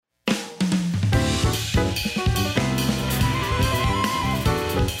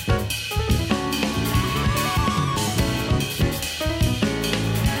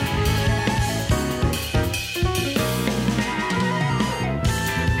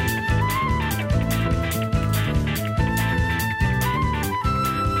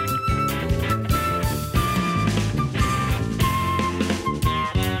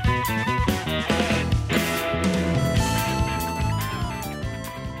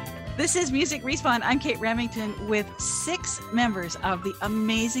This is Music Respawn. I'm Kate Remington with 6 members of the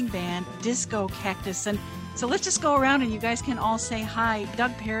amazing band Disco Cactus. And so let's just go around and you guys can all say hi.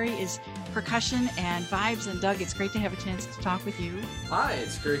 Doug Perry is percussion and vibes. And Doug, it's great to have a chance to talk with you. Hi,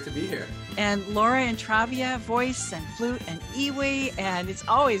 it's great to be here. And Laura Intravia, voice and flute and iwi. And it's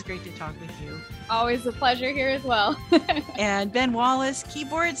always great to talk with you. Always a pleasure here as well. And Ben Wallace,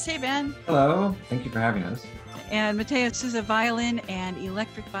 keyboards. Hey, Ben. Hello. Thank you for having us. And Mateus Souza, violin and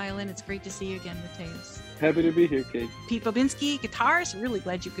electric violin. It's great to see you again, Mateus. Happy to be here, Kate. Pete Babinski, guitars. Really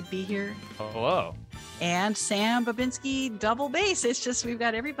glad you could be here. Hello. And Sam Babinski, double bass. It's just we've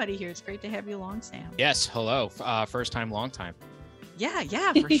got everybody here. It's great to have you along, Sam. Yes, hello. First time, long time.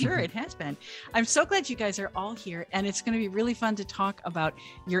 Yeah, for sure. It has been. I'm so glad you guys are all here. And it's going to be really fun to talk about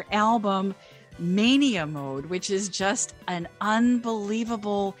your album, Mania Mode, which is just an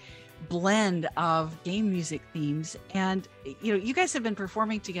unbelievable blend of game music themes. And you guys have been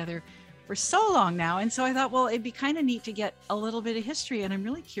performing together for so long now, and so I thought, well, it'd be kind of neat to get a little bit of history, and I'm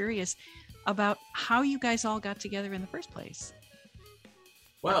really curious about how you guys all got together in the first place.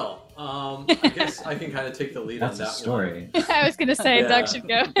 Well, I guess I can kind of take the lead on that story. I was gonna say Doug should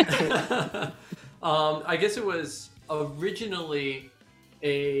go. I guess it was originally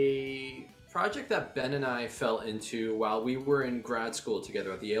a project that Ben and I fell into while we were in grad school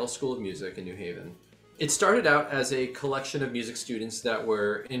together at the Yale School of Music in New Haven. It started out as a collection of music students that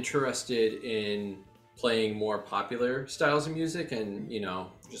were interested in playing more popular styles of music and,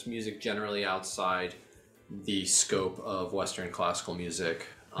 just music generally outside the scope of Western classical music.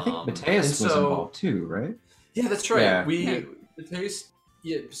 I think Mateus was involved too, right? Yeah, that's right.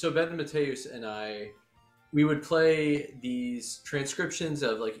 Yeah. So Ben and Mateus and I, we would play these transcriptions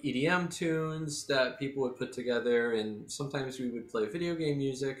of like EDM tunes that people would put together, and sometimes we would play video game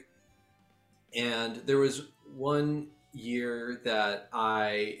music. And there was one year that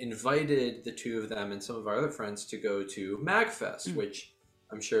I invited the two of them and some of our other friends to go to MagFest, which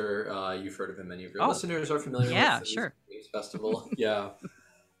I'm sure you've heard of, and many of your listeners are familiar with. Yeah, sure. Games Festival. Yeah.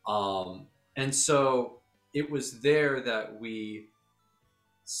 And so it was there that we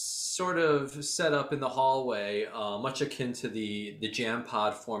sort of set up in the hallway, much akin to the jam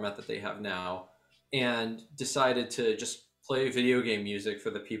pod format that they have now, and decided to just play video game music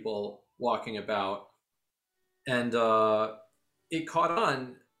for the people walking about. And it caught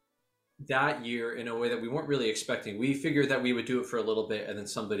on that year in a way that we weren't really expecting. We figured that we would do it for a little bit and then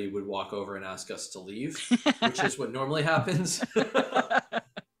somebody would walk over and ask us to leave, which is what normally happens.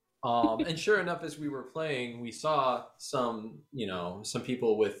 And sure enough, as we were playing, we saw some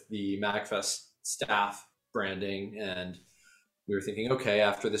people with the MagFest staff branding, and we were thinking, okay,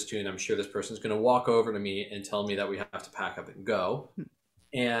 after this tune, I'm sure this person's going to walk over to me and tell me that we have to pack up and go.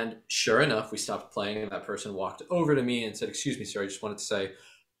 And sure enough, we stopped playing, and that person walked over to me and said, "Excuse me, sir, I just wanted to say,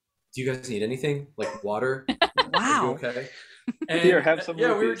 do you guys need anything? Like water? Wow. Are you okay?" And Here, have some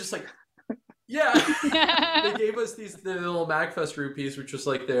rupees. We were just like, yeah. They gave us the little MagFest rupees, which was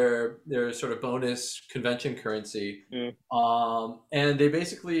like their sort of bonus convention currency. And they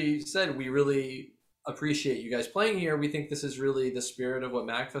basically said, "We really appreciate you guys playing here. We think this is really the spirit of what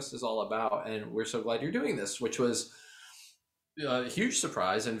MagFest is all about, and we're so glad you're doing this," which was a huge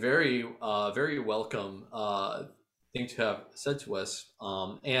surprise and very, very welcome thing to have said to us.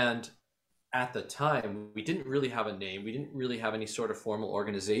 And at the time, we didn't really have a name. We didn't really have any sort of formal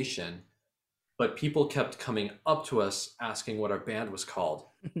organization. But people kept coming up to us asking what our band was called.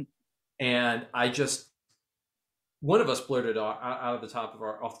 And one of us blurted off the top of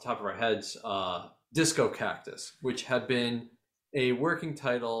our heads, Disco Cactus, which had been a working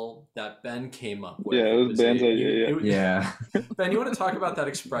title that Ben came up with. Yeah, it was Ben's idea. Yeah. Ben, you want to talk about that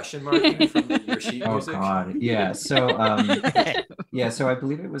expression marking from your sheet music? Oh God, yeah. So so I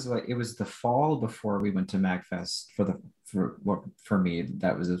believe it was the fall before we went to MagFest for me.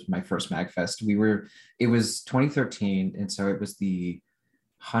 That was my first MagFest. It was 2013, and so it was the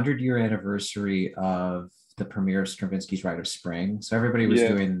 100-year anniversary of the premiere of Stravinsky's Rite of Spring. So everybody was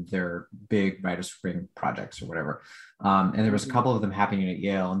doing their big Rite of Spring projects or whatever. And there was a couple of them happening at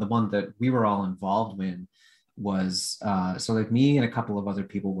Yale. And the one that we were all involved in was, so like me and a couple of other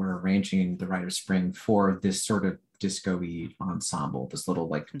people were arranging the Rite of Spring for this sort of disco-y ensemble, this little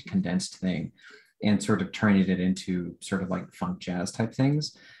like condensed thing, and sort of turning it into sort of like funk jazz type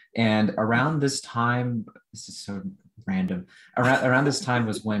things. And around this time, this is so random, around this time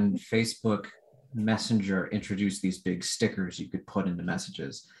was when Facebook Messenger introduced these big stickers you could put into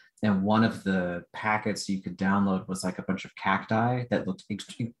messages. And one of the packets you could download was like a bunch of cacti that looked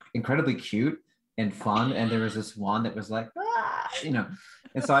incredibly cute and fun. And there was this one that was like, and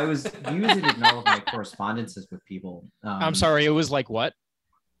so I was using it in all of my correspondences with people. I'm sorry, it was like what?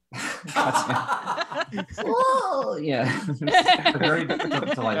 Whoa, yeah. Very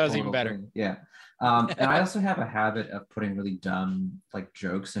difficult to like. That was even better. Thing. Yeah. And I also have a habit of putting really dumb like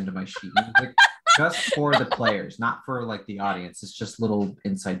jokes into my sheet music just for the players, not for like the audience. It's just little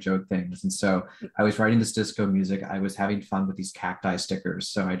inside joke things. And so I was writing this disco music. I was having fun with these cacti stickers.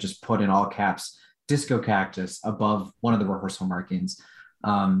 So I just put in all caps disco cactus above one of the rehearsal markings.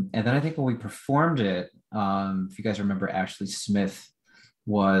 And then I think when we performed it, if you guys remember, Ashley Smith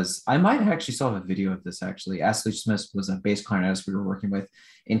I might actually still have a video of this actually. Ashley Smith was a bass clarinetist we were working with,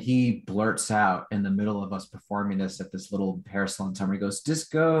 and he blurts out in the middle of us performing this at this little hair salon somewhere, he goes,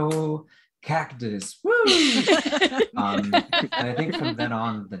 disco cactus, woo! And I think from then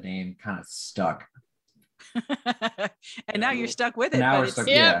on, the name kind of stuck. And now you're stuck with it. Now we're stuck,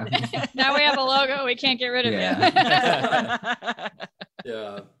 yeah. Now we have a logo. We can't get rid of it.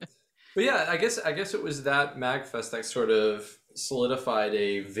 Yeah. But yeah, I guess it was that MagFest that sort of solidified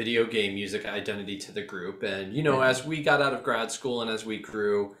a video game music identity to the group. And, you know, as we got out of grad school and as we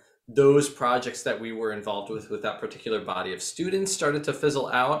grew, those projects that we were involved with that particular body of students started to fizzle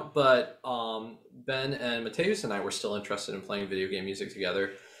out. But Ben and Mateus and I were still interested in playing video game music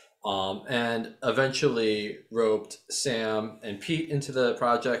together. And eventually roped Sam and Pete into the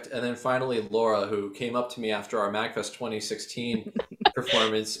project. And then finally Laura, who came up to me after our MagFest 2016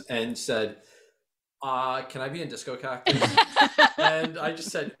 performance and said, can I be in Disco Cactus? And I just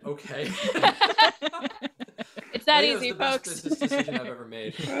said, okay. It's that easy, folks. Best business decision I've ever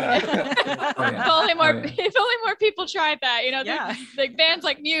made. If only more people tried that, you know, the bands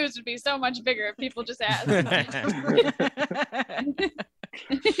like Muse would be so much bigger if people just asked.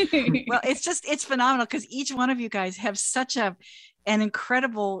 Well, it's phenomenal because each one of you guys have such an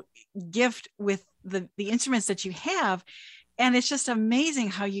incredible gift with the instruments that you have. And it's just amazing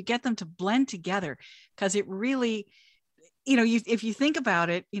how you get them to blend together, because it really, you know, if you think about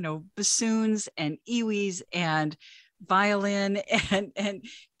it, you know, bassoons and iwis and violin and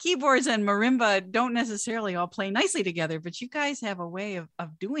keyboards and marimba don't necessarily all play nicely together, but you guys have a way of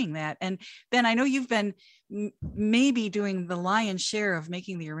doing that. And Ben, I know you've been maybe doing the lion's share of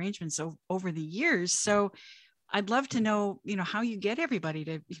making the arrangements over the years. So I'd love to know, you know, how you get everybody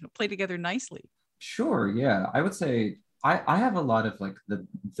to, you know, play together nicely. Sure. Yeah. I would say I have a lot of like the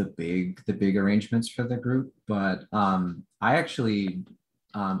big arrangements for the group, but I actually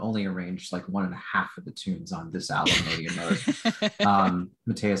only arranged like 1.5 of the tunes on this album, Mania Mode.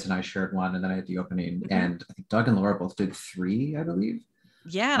 Mateus and I shared one, and then I had the opening, and I think Doug and Laura both did 3, I believe.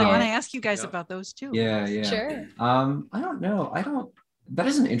 Yeah, and I want to ask you guys about those too. Yeah. Sure. I don't know. That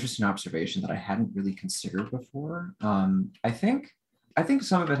is an interesting observation that I hadn't really considered before. I think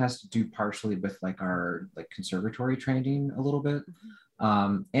some of it has to do partially with like our like conservatory training a little bit,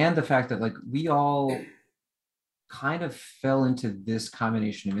 and the fact that like we all kind of fell into this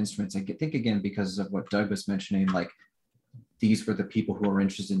combination of instruments. I think again because of what Doug was mentioning, like these were the people who were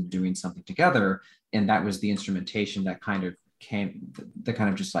interested in doing something together, and that was the instrumentation that kind of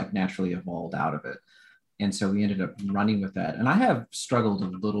just like naturally evolved out of it. And so we ended up running with that. And I have struggled a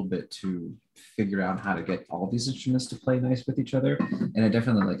little bit to figure out how to get all these instruments to play nice with each other. And it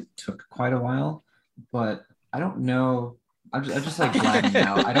definitely like took quite a while, but I don't know. I'm just like blabbing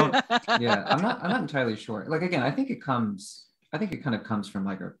out. I'm not entirely sure. Like, again, I think it kind of comes from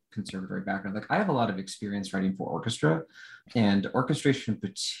like a conservatory background. Like I have a lot of experience writing for orchestra, and orchestration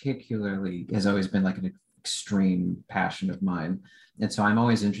particularly has always been like an extreme passion of mine. And so I'm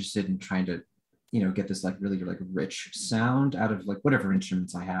always interested in trying to, you know, get this like really like rich sound out of like whatever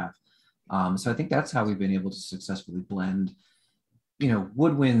instruments I have. So I think that's how we've been able to successfully blend, you know,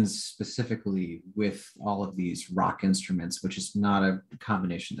 woodwinds specifically with all of these rock instruments, which is not a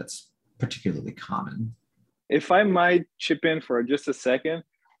combination that's particularly common. If I might chip in for just a second,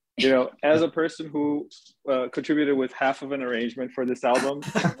 you know, as a person who contributed with half of an arrangement for this album,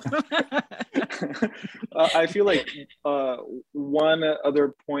 I feel like one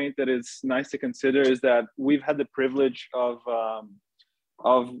other point that is nice to consider is that we've had the privilege of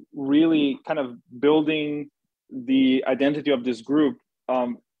really kind of building the identity of this group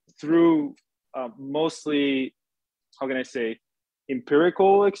through mostly, how can I say,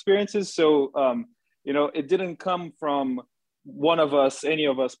 empirical experiences. So, you know, it didn't come from one of us, any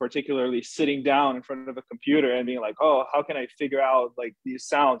of us particularly, sitting down in front of a computer and being like, oh, how can I figure out like these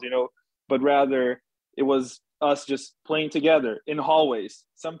sounds, you know, but rather it was us just playing together in hallways,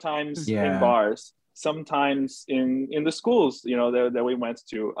 sometimes in bars, sometimes in the schools, you know, that we went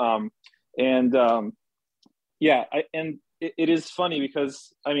to. It is funny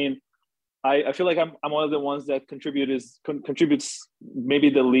because, I mean, I feel like I'm one of the ones that contributes maybe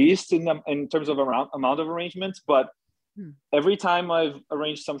the least in terms of amount of arrangements, but every time I've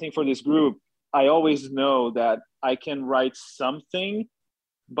arranged something for this group, I always know that I can write something,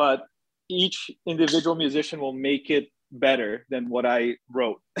 but each individual musician will make it better than what I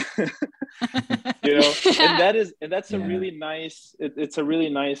wrote. You know, and that's a really nice. It's a really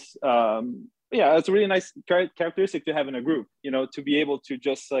nice. It's a really nice characteristic to have in a group. You know, to be able to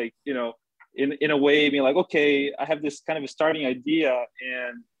just like, you know, in a way being like, okay, I have this kind of a starting idea,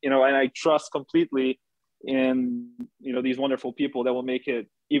 and you know, and I trust completely in, you know, these wonderful people that will make it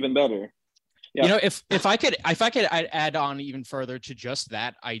even better. Yeah. You know, if I could add on even further to just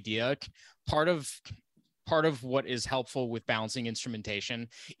that idea, part of what is helpful with balancing instrumentation,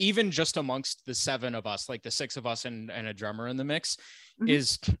 even just amongst the 7 of us, like the 6 of us and a drummer in the mix,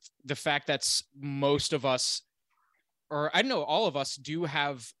 is the fact that most of us, or I don't know, all of us do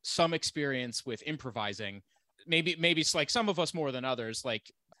have some experience with improvising. Maybe it's like some of us more than others,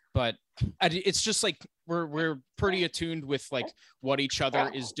 like, but it's just like we're pretty attuned with like what each other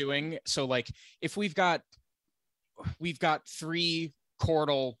is doing. So like if we've got 3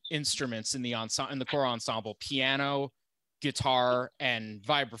 chordal instruments in the core ensemble, piano, guitar, and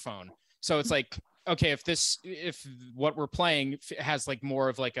vibraphone. So it's like, okay, if what we're playing has like more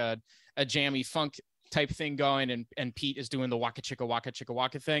of like a jammy funk type thing going, and Pete is doing the waka chicka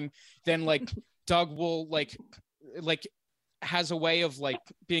waka thing, then like Doug will like has a way of like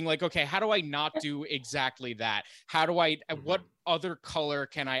being like, okay, how do I not do exactly that? How do I, what other color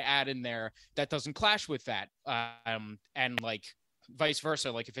can I add in there that doesn't clash with that? And like vice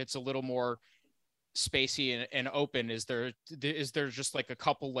versa, like if it's a little more spacey and open, is there just like a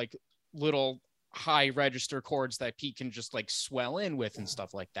couple like little high register chords that Pete can just like swell in with and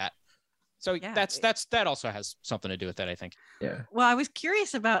stuff like that? So that also has something to do with that, I think. Yeah. Well, I was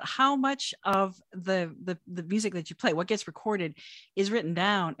curious about how much of the music that you play, what gets recorded, is written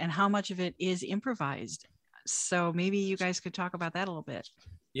down, and how much of it is improvised. So maybe you guys could talk about that a little bit.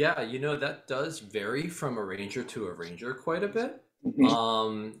 Yeah, you know, that does vary from arranger to arranger quite a bit.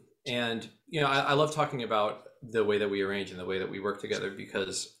 And you know, I love talking about the way that we arrange and the way that we work together,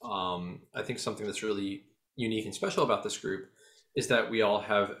 because I think something that's really unique and special about this group is that we all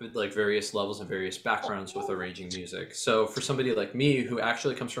have like various levels and various backgrounds with arranging music. So for somebody like me, who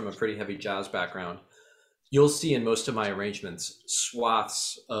actually comes from a pretty heavy jazz background, you'll see in most of my arrangements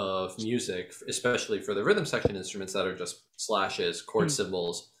swaths of music, especially for the rhythm section instruments, that are just slashes, chord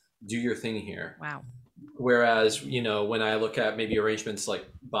symbols, do your thing here. Wow. Whereas, you know, when I look at maybe arrangements like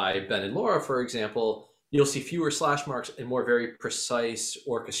by Ben and Laura, for example, you'll see fewer slash marks and more very precise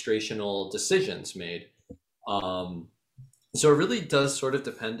orchestrational decisions made. So it really does sort of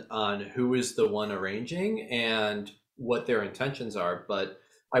depend on who is the one arranging and what their intentions are. But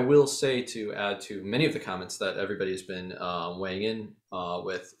I will say, to add to many of the comments that everybody has been weighing in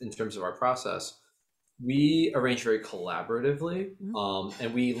with in terms of our process, we arrange very collaboratively,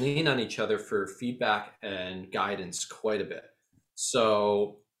 and we lean on each other for feedback and guidance quite a bit.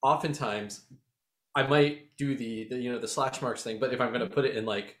 So oftentimes I might do the slash marks thing, but if I'm going to put it in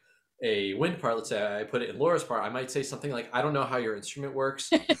like a wind part, let's say I put it in Laura's part, I might say something like, I don't know how your instrument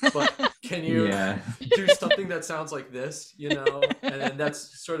works, but can you do something that sounds like this, you know? And then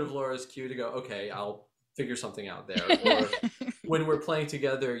that's sort of Laura's cue to go, okay, I'll figure something out there. Or when we're playing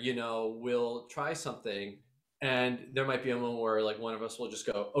together, you know, we'll try something, and there might be a moment where like one of us will just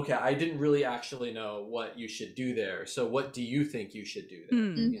go, okay, I didn't really actually know what you should do there. So what do you think you should do there?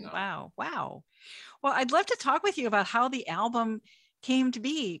 You know? Wow. Well, I'd love to talk with you about how the album came to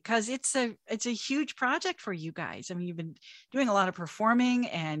be, because it's a huge project for you guys. I mean, you've been doing a lot of performing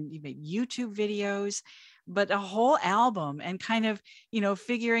and you've made YouTube videos, but a whole album, and kind of, you know,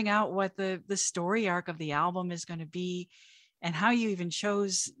 figuring out what the story arc of the album is going to be and how you even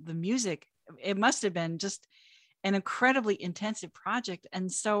chose the music. It must have been just an incredibly intensive project.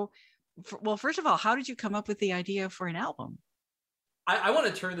 And so, well, first of all, how did you come up with the idea for an album? I want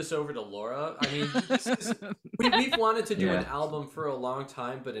to turn this over to Laura. I mean, we've wanted to do an album for a long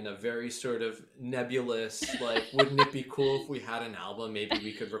time, but in a very sort of nebulous, like, wouldn't it be cool if we had an album? Maybe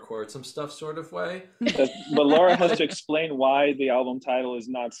we could record some stuff sort of way. But Laura has to explain why the album title is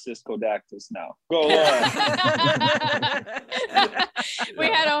not Cisco Dactus now. Go, Laura.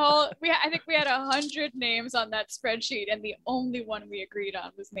 I think we had 100 names on that spreadsheet, and the only one we agreed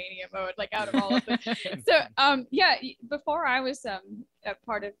on was Mania Mode, like out of all of them. So before I was a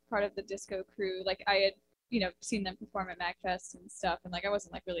part of the disco crew, like I had, you know, seen them perform at MagFest and stuff, and like I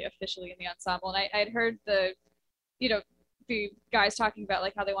wasn't like really officially in the ensemble, and I had heard the guys talking about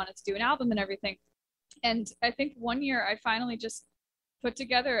like how they wanted to do an album and everything. And I think one year I finally just put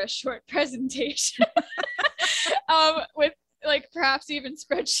together a short presentation with like perhaps even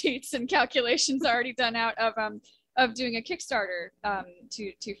spreadsheets and calculations already done out of of doing a Kickstarter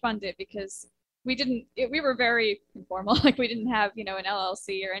to fund it, because we were very informal. Like we didn't have, you know, an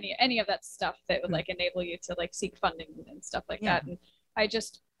LLC or any of that stuff that would like enable you to like seek funding and stuff like that. And I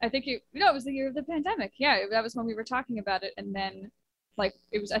think it was the year of the pandemic. Yeah, that was when we were talking about it. And then like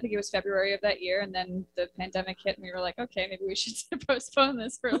I think it was February of that year, and then the pandemic hit and we were like, okay, maybe we should postpone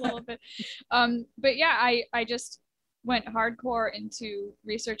this for a little bit. But yeah, I just went hardcore into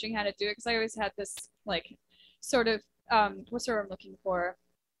researching how to do it, because I always had this like sort of what's the word I'm looking for,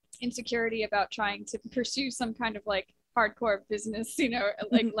 insecurity about trying to pursue some kind of like hardcore business, you know,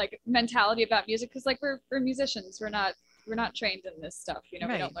 like mentality about music, because like we're musicians, we're not trained in this stuff, you know.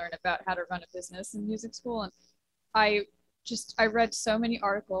 We don't learn about how to run a business in music school. And I read so many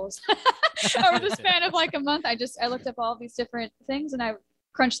articles over the span of like a month. I looked up all these different things and I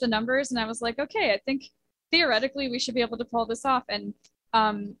crunched the numbers and I was like, okay, I think theoretically we should be able to pull this off. And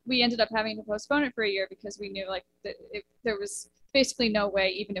we ended up having to postpone it for a year because we knew like that there was basically no way,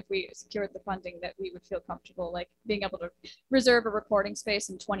 even if we secured the funding, that we would feel comfortable like being able to reserve a recording space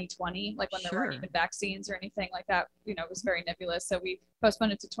in 2020, like when there weren't even vaccines or anything like that. You know, it was very nebulous. So we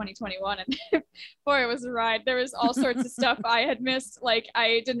postponed it to 2021, and boy, it was a ride. There was all sorts of stuff I had missed. Like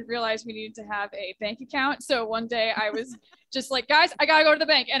I didn't realize we needed to have a bank account. So one day I was just like, guys, I gotta go to the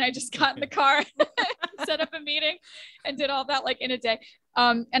bank, and I just got in the car, set up a meeting, and did all that like in a day.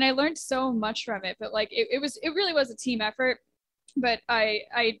 And I learned so much from it. But like it really was a team effort. But I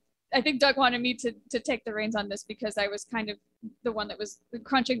think Doug wanted me to take the reins on this, because I was kind of the one that was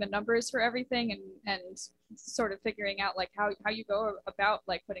crunching the numbers for everything and sort of figuring out like how you go about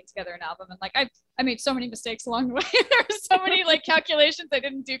like putting together an album. And like I made so many mistakes along the way. There were so many like calculations I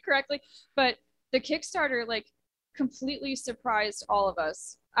didn't do correctly. But the Kickstarter like completely surprised all of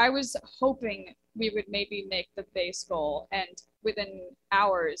us. I was hoping we would maybe make the base goal, and within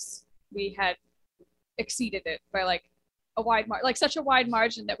hours we had exceeded it by like a wide like such a wide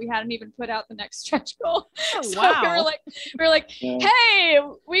margin that we hadn't even put out the next stretch goal. Oh, so wow. we were like, hey,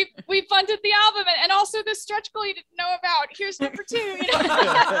 we funded the album, and also this stretch goal you didn't know about. Here's number 2. You know?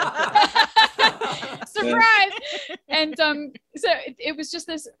 Surprise! And so it was just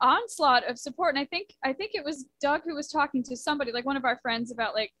this onslaught of support. And I think it was Doug who was talking to somebody, like one of our friends,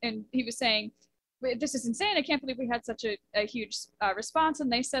 about like, and he was saying, this is insane. I can't believe we had such a huge response.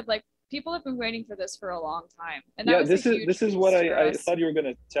 And they said like, people have been waiting for this for a long time. And that this is what I thought you were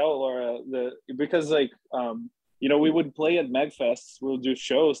gonna tell Laura, because like you know, we would play at Magfest, we'll do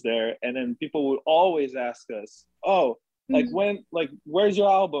shows there, and then people would always ask us, oh, like where's your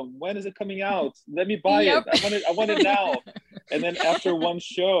album? When is it coming out? Let me buy it. I want it now. And then after one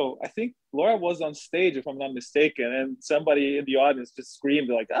show, I think Laura was on stage, if I'm not mistaken, and somebody in the audience just screamed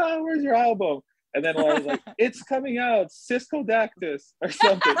like, oh, where's your album? And then Laura's like, it's coming out, Cisco Dactus or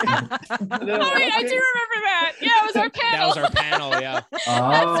something. I do remember that. Yeah, it was our panel. That was our panel, yeah.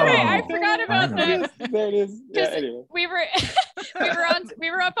 That's right. I forgot about that. There it is. Yeah, anyway. We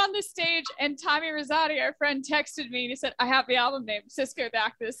were up on the stage, and Tommy Rosati, our friend, texted me and he said, I have the album name, Cisco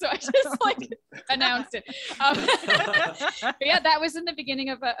Dactus. So I just like announced it. But yeah, that was in the beginning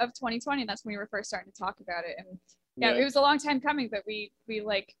of 2020. And that's when we were first starting to talk about it. And yeah, it was a long time coming, but we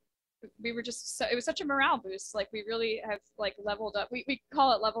were just it was such a morale boost. Like we really have like leveled up. We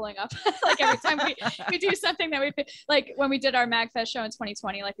call it leveling up. Like every time we do something that we like, when we did our Magfest show in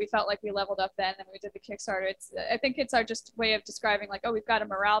 2020, like we felt like we leveled up then, and we did the Kickstarter. I think it's our just way of describing like, oh, we've got a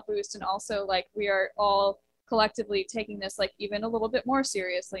morale boost, and also like we are all collectively taking this like even a little bit more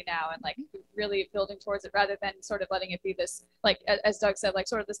seriously now, and like really building towards it, rather than sort of letting it be this, like as Doug said, like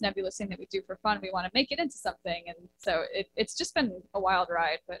sort of this nebulous thing that we do for fun. We want to make it into something. And so it's just been a wild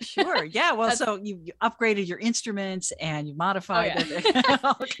ride. But sure, yeah, well, so you upgraded your instruments and you modified it.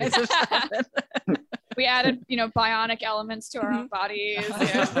 All kinds of stuff. We added, you know, bionic elements to our own bodies,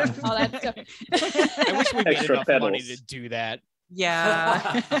 all that stuff. I wish we made Extra enough pedals. money to do that.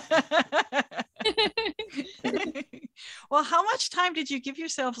 Yeah. Well, how much time did you give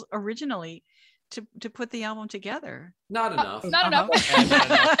yourselves originally to put the album together? Not enough. Not enough.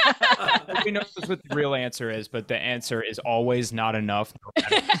 Nobody knows what the real answer is, but the answer is always not enough. No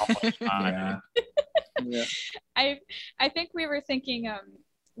matter how much time. Yeah. I think we were thinking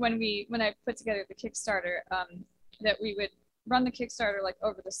when I put together the Kickstarter, that we would run the Kickstarter like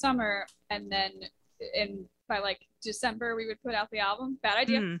over the summer, and then by like December we would put out the album. Bad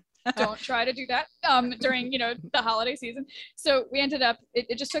idea. Don't try to do that during, you know, the holiday season. So we ended up,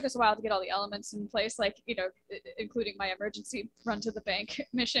 it just took us a while to get all the elements in place, like, you know, including my emergency run to the bank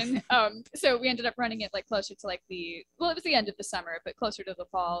mission. So we ended up running it like closer to like it was the end of the summer, but closer to the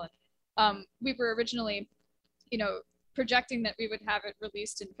fall. And we were originally, you know, projecting that we would have it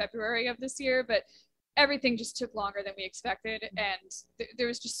released in February of this year, but everything just took longer than we expected, and there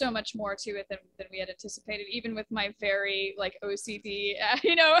was just so much more to it than we had anticipated, even with my very like OCD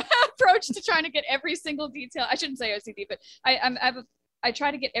approach to trying to get every single detail. I shouldn't say OCD, but I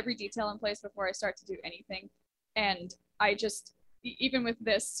try to get every detail in place before I start to do anything, and I just, even with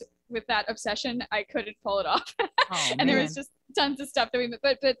that obsession, I couldn't pull it off. Oh, and there was just tons of stuff that we,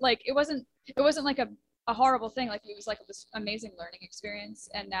 but like it wasn't like a horrible thing. Like it was like this amazing learning experience,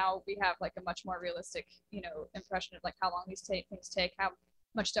 and now we have like a much more realistic impression of like how long these things take, how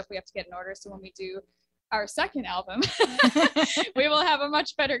much stuff we have to get in order, so when we do our second album we will have a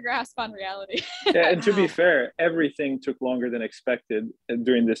much better grasp on reality. Yeah, and to be fair, everything took longer than expected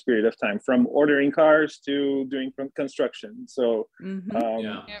during this period of time, from ordering cars to doing construction. So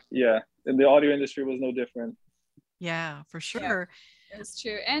yeah, and the audio industry was no different. Yeah, for sure. Yeah, it's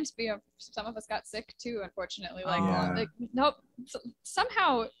true. And some of us got sick too, unfortunately.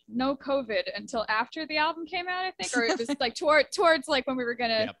 Somehow no COVID until after the album came out, I think, or it was like towards like when we were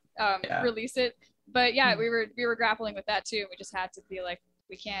gonna release it. But yeah, we were grappling with that too. We just had to be like,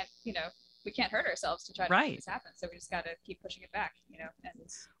 we can't hurt ourselves to try to make this happen. So we just got to keep pushing it back,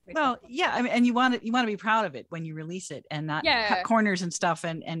 And I mean, and you want to be proud of it when you release it, and not cut corners and stuff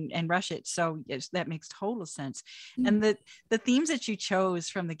and rush it. So yes, that makes total sense. Mm-hmm. And the themes that you chose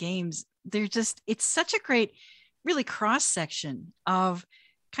from the games, it's such a great, really cross section of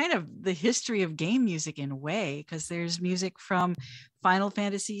kind of the history of game music in a way, because there's music from Final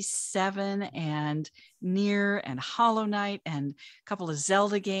Fantasy VII and Nier and Hollow Knight and a couple of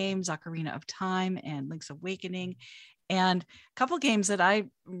Zelda games, Ocarina of Time and Link's Awakening, and a couple of games that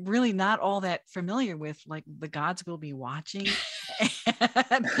I'm really not all that familiar with, like The Gods Will Be Watching.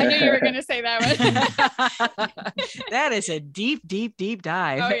 I knew you were going to say that one. That is a deep, deep, deep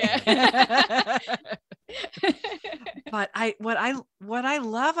dive. Oh yeah. But what I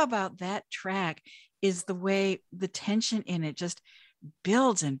love about that track is the way the tension in it just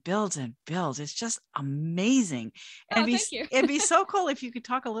builds and builds and builds. It's just amazing. And thank you. It'd be so cool if you could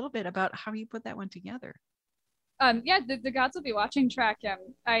talk a little bit about how you put that one together. The Gods Will Be Watching track.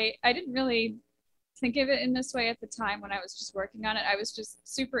 I didn't really think of it in this way at the time when I was just working on it. I was just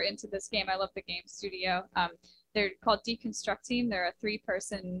super into this game. I love the game studio. They're called Deconstruct Team. They're a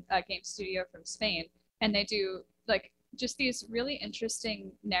 3-person game studio from Spain, and they do like just these really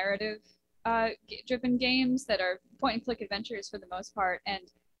interesting narrative driven games that are point and click adventures for the most part. And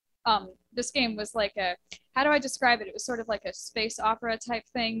this game was like how do I describe it? It was sort of like a space opera type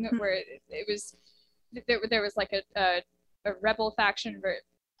thing, where it was there was like a rebel faction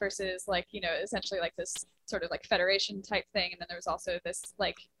versus like essentially like this sort of like federation type thing, and then there was also this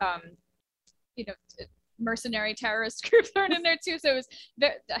like mercenary terrorist group thrown in there too. So it was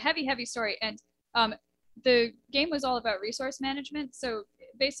a heavy story. And the game was all about resource management. So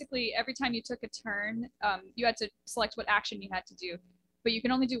basically every time you took a turn, you had to select what action you had to do, but you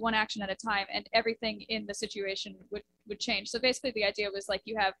can only do one action at a time, and everything in the situation would change. So basically the idea was like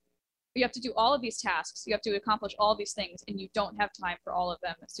you have to do all of these tasks, you have to accomplish all these things, and you don't have time for all of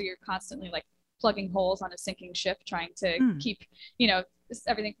them. So you're constantly like plugging holes on a sinking ship, trying to keep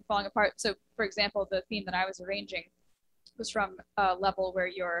everything from falling apart. So for example, the theme that I was arranging was from a level where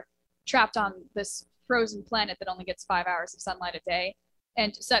you're trapped on this frozen planet that only gets 5 hours of sunlight a day.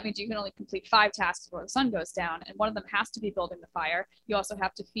 And so that means you can only complete 5 tasks before the sun goes down. And one of them has to be building the fire. You also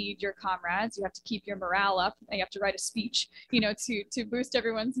have to feed your comrades. You have to keep your morale up. And you have to write a speech, to boost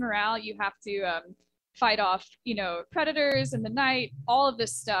everyone's morale. You have to fight off, predators in the night, all of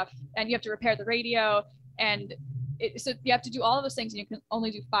this stuff. And you have to repair the radio. And so you have to do all of those things, and you can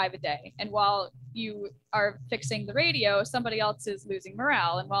only do 5 a day. And while you are fixing the radio, somebody else is losing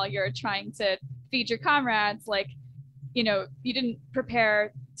morale. And while you're trying to feed your comrades, like, you didn't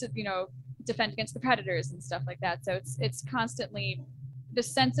prepare to, defend against the predators and stuff like that. So it's constantly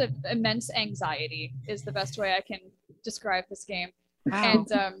this sense of immense anxiety is the best way I can describe this game. Wow.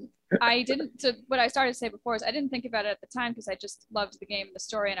 And what I started to say before is I didn't think about it at the time because I just loved the game and the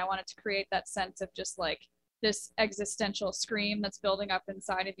story, and I wanted to create that sense of just like this existential scream that's building up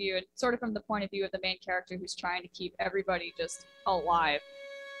inside of you, and sort of from the point of view of the main character who's trying to keep everybody just alive.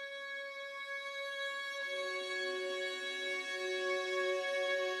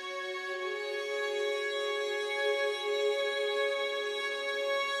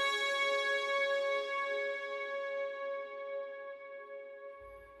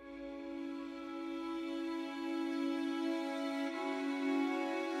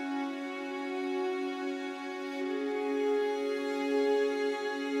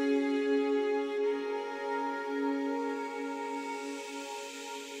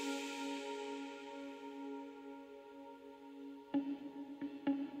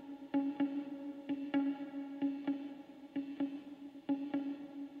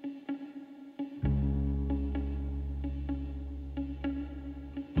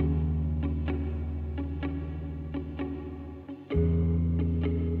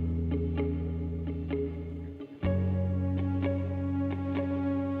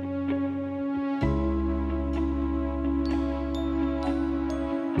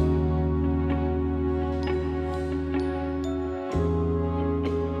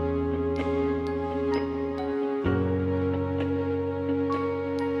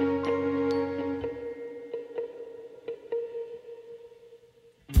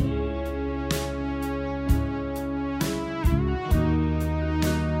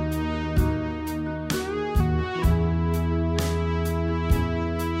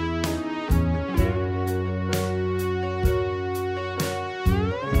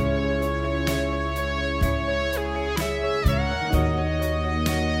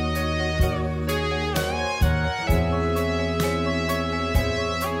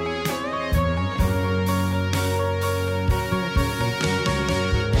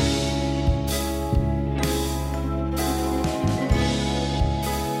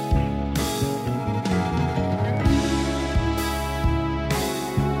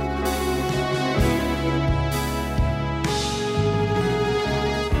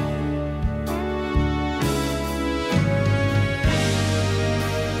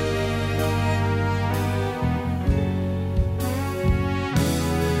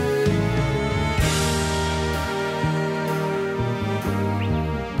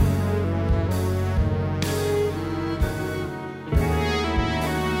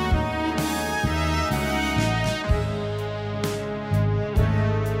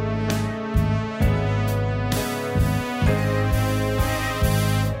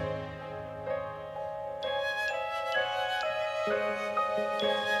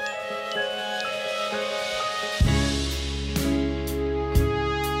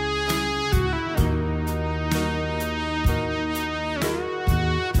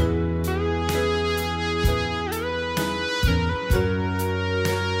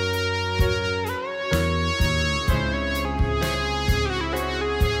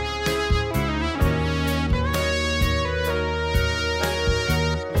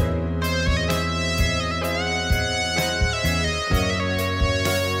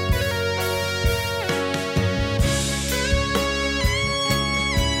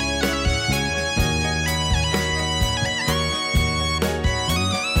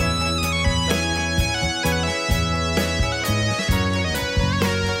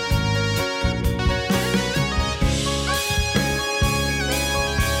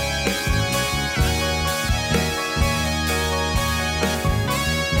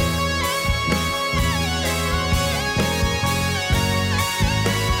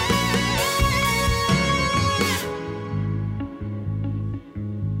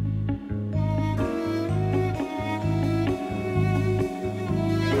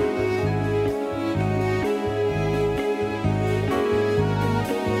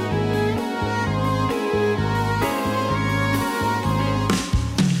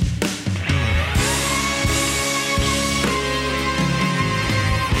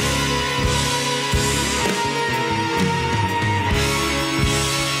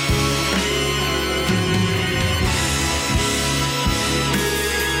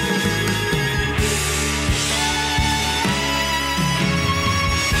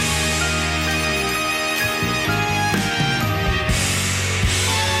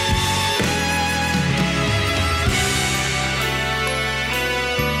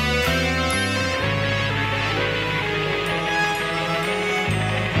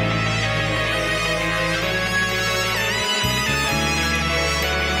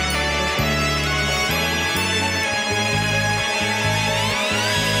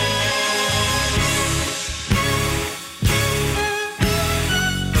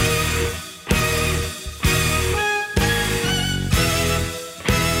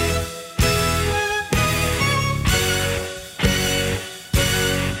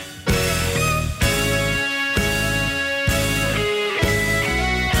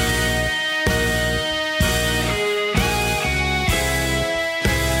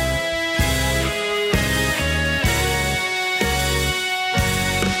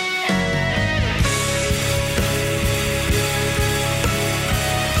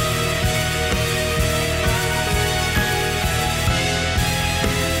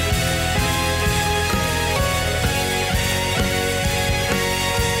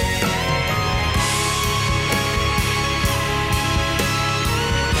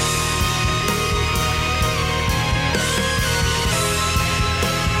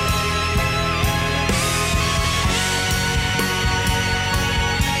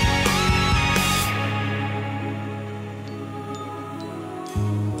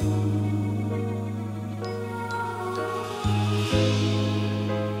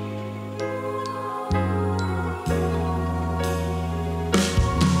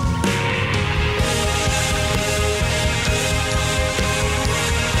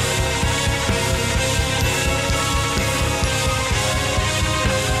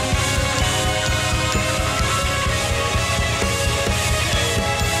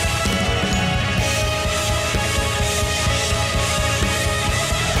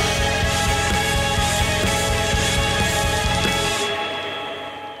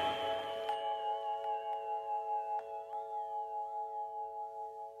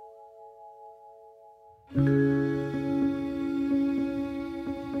 I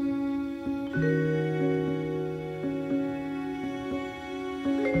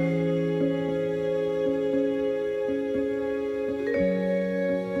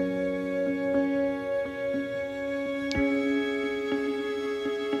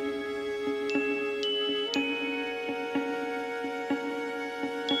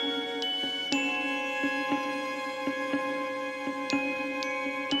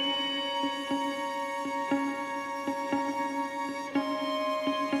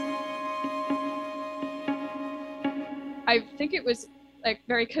think it was like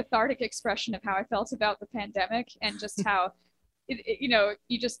very cathartic expression of how I felt about the pandemic, and just how you know,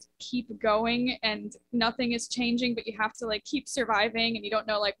 you just keep going and nothing is changing, but you have to like keep surviving, and you don't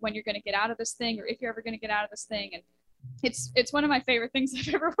know like when you're going to get out of this thing, or if you're ever going to get out of this thing. And it's one of my favorite things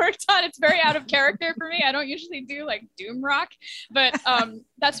I've ever worked on. It's very out of character for me. I don't usually do like doom rock, but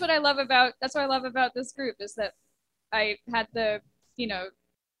that's what I love about this group, is that I had the, you know,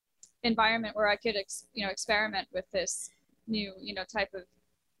 environment where I could experiment with this new, you know, type of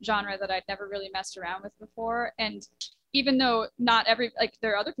genre that I'd never really messed around with before. And even though not every, like,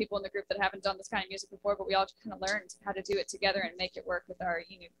 there are other people in the group that haven't done this kind of music before, but we all kind of learned how to do it together and make it work with our,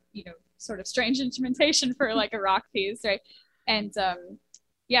 you know, sort of strange instrumentation for like a rock piece, right? And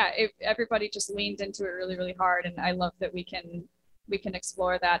yeah, everybody just leaned into it really, really hard. And I love that we can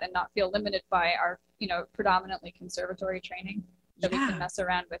explore that and not feel limited by our, you know, predominantly conservatory training, that we can mess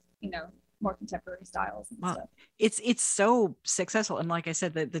around with, you know, more contemporary styles and stuff. It's so successful, and like I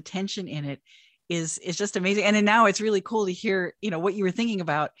said, the tension in it is just amazing. And then now it's really cool to hear, you know, what you were thinking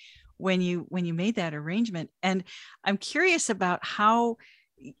about when you made that arrangement. And I'm curious about how,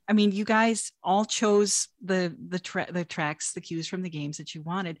 I mean, you guys all chose the tracks, the cues from the games that you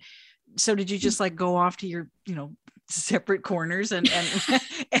wanted. So did you just like go off to your, you know, separate corners and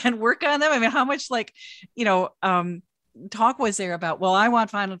and work on them? I mean, how much like, you know, talk was there about, well, I want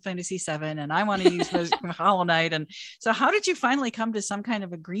Final Fantasy VII and I want to use those Hollow Knight? And so how did you finally come to some kind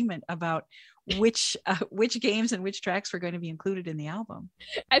of agreement about which games and which tracks were going to be included in the album?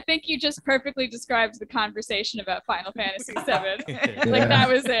 I think you just perfectly described the conversation about Final Fantasy VII. Like that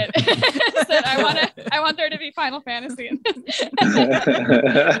was it. So I want there to be Final Fantasy in this.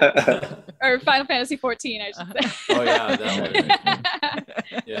 Or Final Fantasy 14, I should say. Oh yeah, that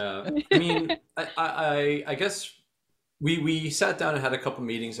one. Yeah, I mean, I guess we sat down and had a couple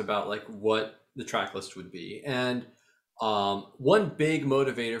meetings about like what the track list would be. And one big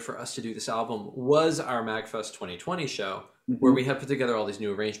motivator for us to do this album was our MagFest 2020 show, where we had put together all these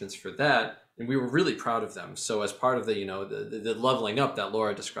new arrangements for that, and we were really proud of them. So as part of the, you know, the leveling up that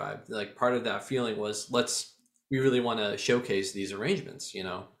Laura described, like part of that feeling was we really want to showcase these arrangements, you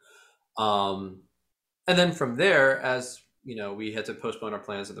know. And then from there, as you know, we had to postpone our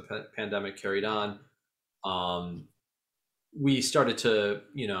plans as the pandemic carried on. We started to,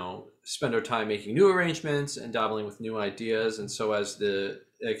 you know, spend our time making new arrangements and dabbling with new ideas. And so as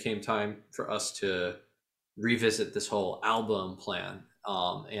it came time for us to revisit this whole album plan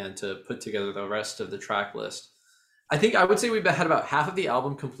and to put together the rest of the track list, I would say we had about half of the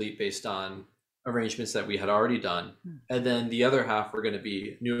album complete based on arrangements that we had already done. And then the other half were going to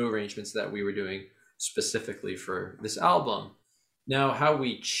be new arrangements that we were doing specifically for this album. Now, how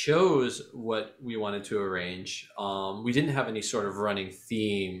we chose what we wanted to arrange, we didn't have any sort of running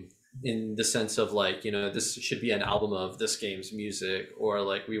theme in the sense of like, you know, this should be an album of this game's music, or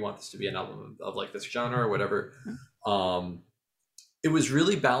like we want this to be an album of like this genre or whatever. It was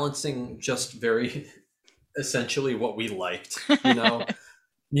really balancing just very essentially what we liked, you know,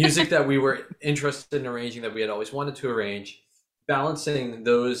 music that we were interested in arranging, that we had always wanted to arrange, balancing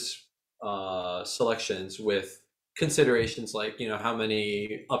those selections with considerations like, you know, how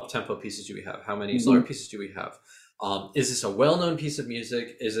many up-tempo pieces do we have? How many slower pieces do we have? Is this a well-known piece of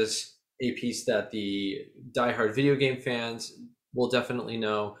music? Is this a piece that the diehard video game fans will definitely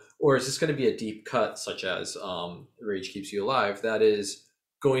know? Or is this going to be a deep cut, such as Rage Keeps You Alive, that is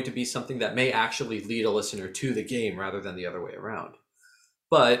going to be something that may actually lead a listener to the game rather than the other way around?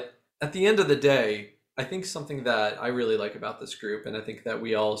 But at the end of the day, I think something that I really like about this group, and I think that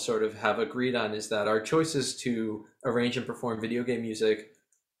we all sort of have agreed on, is that our choices to arrange and perform video game music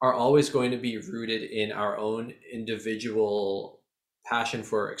are always going to be rooted in our own individual passion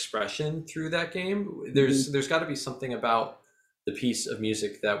for expression through that game. There's got to be something about the piece of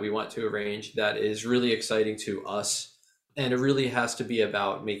music that we want to arrange that is really exciting to us, and it really has to be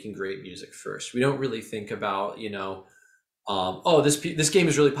about making great music first. We don't really think about, you know, oh, this game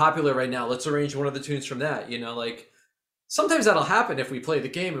is really popular right now, let's arrange one of the tunes from that, you know. Like sometimes that'll happen if we play the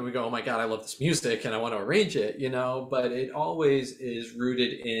game and we go, oh my god, I love this music and I want to arrange it, you know. But it always is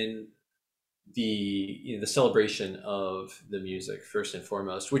rooted in the celebration of the music first and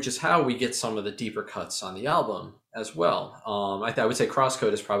foremost, which is how we get some of the deeper cuts on the album as well. I would say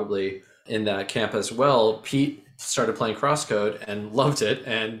Crosscode is probably in that camp as well. Pete started playing Crosscode and loved it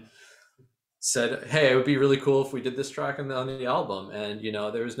and said, hey, it would be really cool if we did this track on the album. And, you know,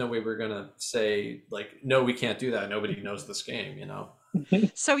 there was no way we're going to say, like, no, we can't do that. Nobody knows this game, you know?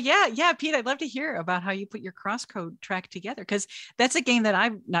 So yeah, Pete, I'd love to hear about how you put your Crosscode track together, because that's a game that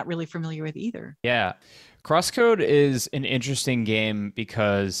I'm not really familiar with either. Yeah. Crosscode is an interesting game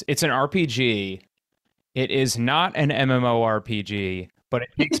because it's an RPG. It is not an MMORPG, but it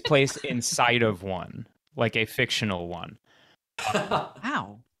takes place inside of one, like a fictional one.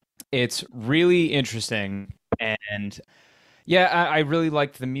 Wow. It's really interesting. And yeah, I really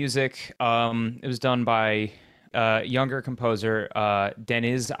liked the music. It was done by younger composer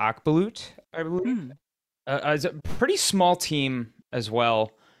Deniz Akbulut, I believe. It's a pretty small team as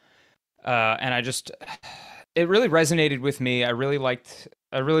well. And it really resonated with me. I really liked it.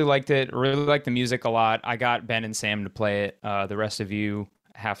 I really liked the music a lot. I got Ben and Sam to play it. The rest of you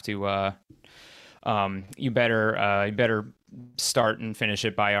have to you better start and finish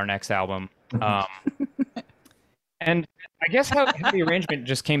it by our next album. And I guess how the arrangement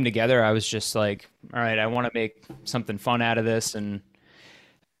just came together, I was just like, all right, I want to make something fun out of this. And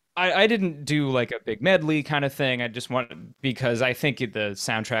I didn't do like a big medley kind of thing. I just wanted, because I think the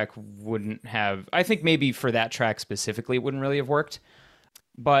soundtrack wouldn't have, I think maybe for that track specifically, it wouldn't really have worked.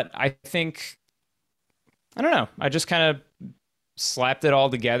 But I think, I don't know, I just kind of slapped it all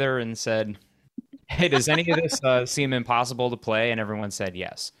together and said, hey, does any of this seem impossible to play? And everyone said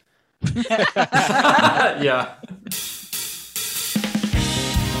yes. Yeah.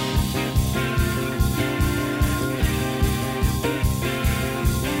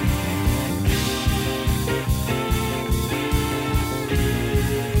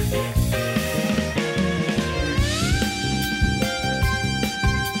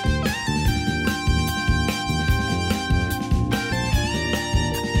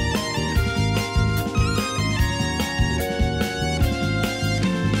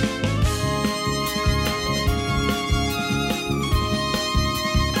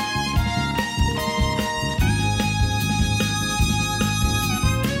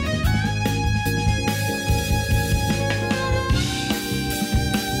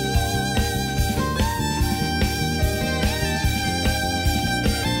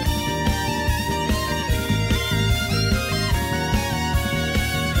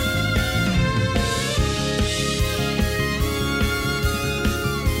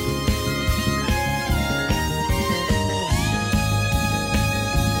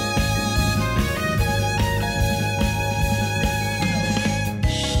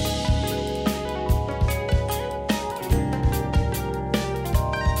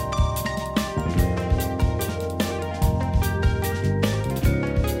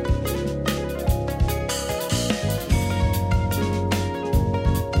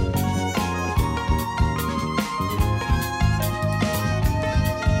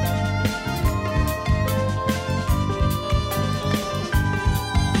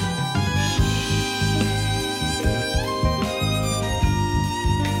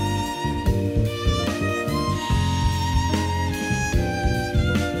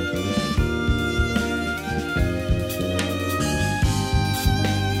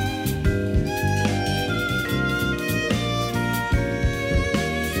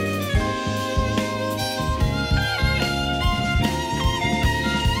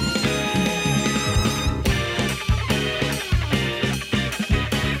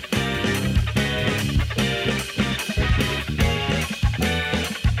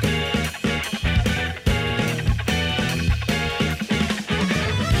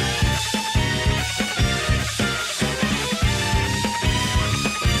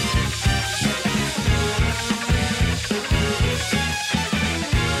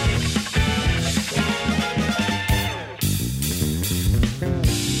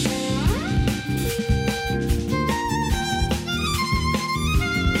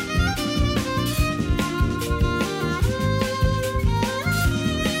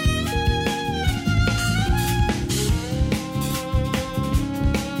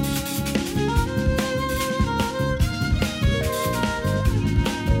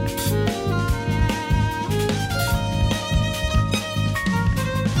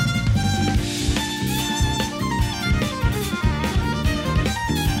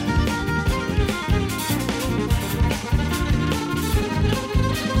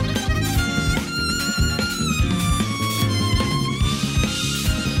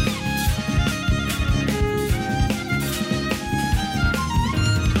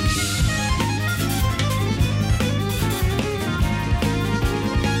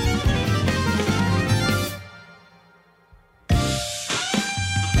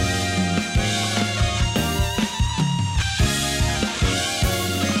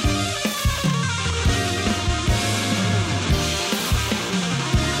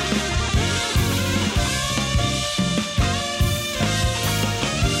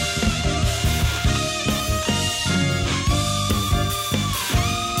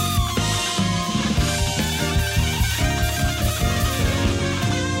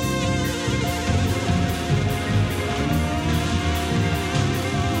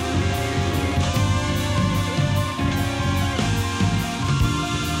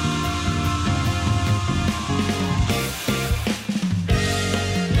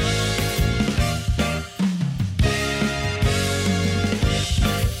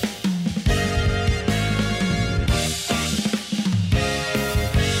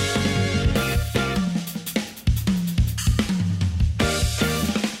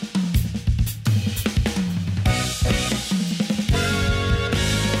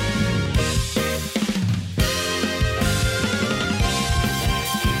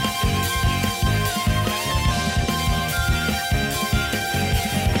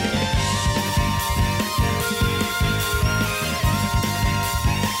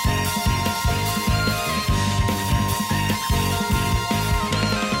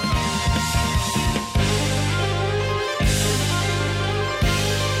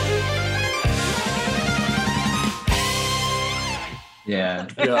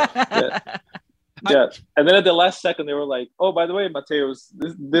 Yeah. Yeah. And then at the last second, they were like, "Oh, by the way, Mateos,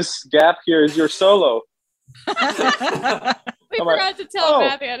 this gap here is your solo." We I'm forgot to tell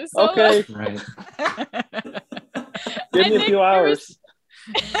Matt they had a solo. Okay. Right. Give me a few hours.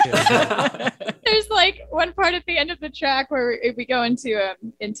 There's like one part at the end of the track where we go into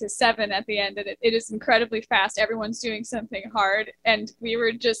 7 at the end, and it is incredibly fast. Everyone's doing something hard, and we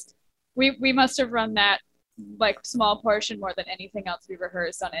were just we must have run that like small portion more than anything else we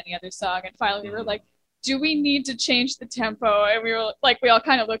rehearsed on any other song. And finally, we were like, "Do we need to change the tempo?" And we were like, we all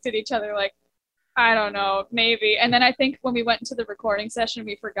kind of looked at each other like, I don't know, maybe. And then I think when we went into the recording session,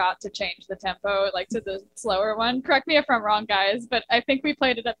 we forgot to change the tempo, like to the slower one. Correct me if I'm wrong, guys, but I think we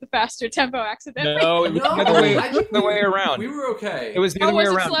played it at the faster tempo accidentally. No, it was the way around. We were okay. It was the other way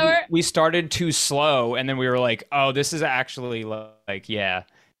around. Slower? We started too slow, and then we were like, "Oh, this is actually like, yeah."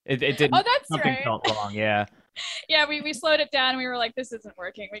 It didn't. Oh, that's something right. felt wrong. Yeah. Yeah, we slowed it down. And we were like, "This isn't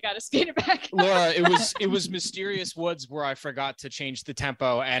working. We got to speed it back." Laura, it was Mysterious Woods where I forgot to change the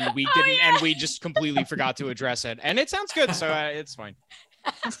tempo, and we didn't, and we just completely forgot to address it. And it sounds good, so it's fine.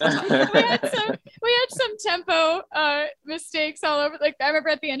 we had some tempo mistakes all over. Like I remember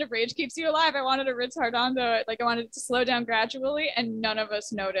at the end of Rage Keeps You Alive, I wanted a retardando, like I wanted it to slow down gradually, and none of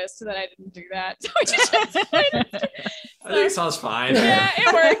us noticed that I didn't do that. So we just I think it sounds fine. Yeah,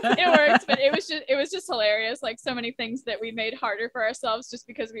 it worked, but it was just hilarious. Like so many things that we made harder for ourselves just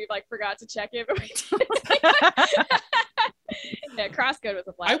because we like forgot to check it, but we did. Yeah, Crosscode was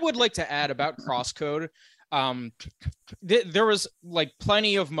a blast. I would like to add about Crosscode. There was like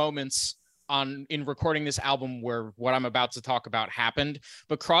plenty of moments in recording this album where what I'm about to talk about happened,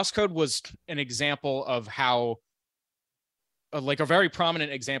 but Crosscode was an example of how like a very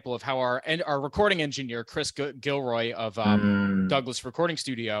prominent example of how our recording engineer Chris Gilroy of Douglas Recording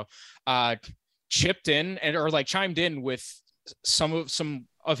Studio chimed in with some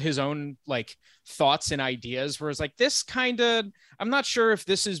of his own like thoughts and ideas, where it's like, this kind of, I'm not sure if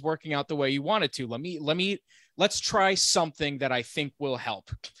this is working out the way you want it to. Let's try something that I think will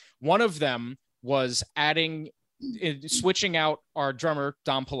help. One of them was switching out our drummer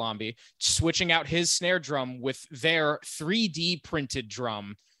Dom Palambi, switching out his snare drum with their 3D printed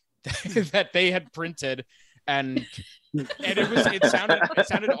drum that they had printed, and it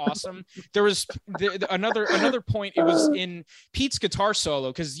sounded awesome. There was another point. It was in Pete's guitar solo,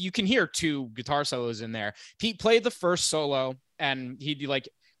 because you can hear 2 guitar solos in there. Pete played the first solo, and he like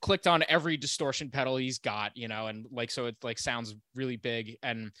clicked on every distortion pedal he's got, and like so it like sounds really big.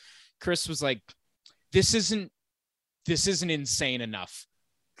 And Chris was like, "This isn't insane enough,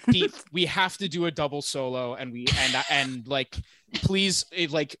 Pete. We have to do a double solo, and like, please,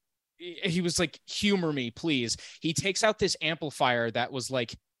 like." He was like, "Humor me, please." He takes out this amplifier that was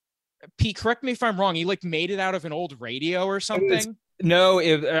like, Pete, correct me if I'm wrong, he like made it out of an old radio or something.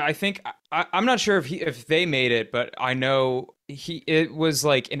 I think I'm not sure if they made it, but I know it was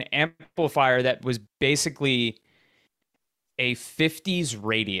like an amplifier that was basically a 50s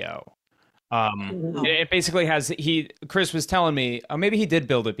radio. It basically has, Chris was telling me, maybe he did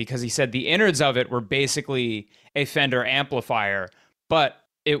build it, because he said the innards of it were basically a Fender amplifier, but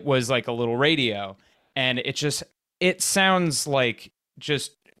it was like a little radio, and it sounds like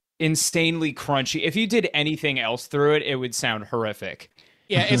just insanely crunchy. If you did anything else through it, it would sound horrific.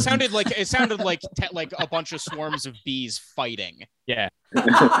 Yeah, it sounded like a bunch of swarms of bees fighting. Yeah,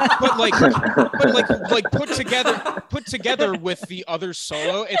 but like put together with the other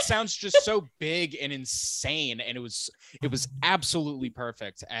solo, it sounds just so big and insane, and it was absolutely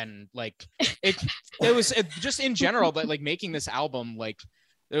perfect. And like it was just in general, but like making this album, like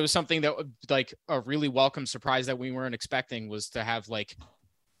it was something that like a really welcome surprise that we weren't expecting, was to have like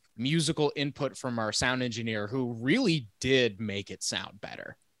musical input from our sound engineer, who really did make it sound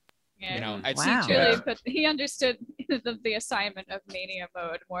better. Yeah, wow. He understood the assignment of Mania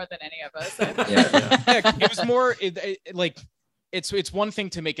Mode more than any of us. It was more like it's one thing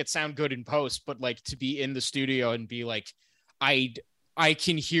to make it sound good in post, but like to be in the studio and be like, I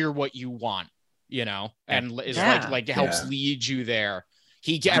can hear what you want, and is like helps lead you there.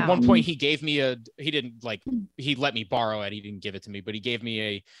 At one point he gave me he let me borrow it. He didn't give it to me, but he gave me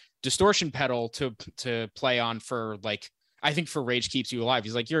a distortion pedal to play on for like, I think for Rage Keeps You Alive.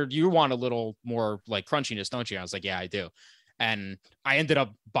 He's like, you want a little more like crunchiness, don't you? I was like, yeah, I do. And I ended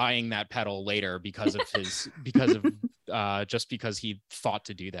up buying that pedal later because he thought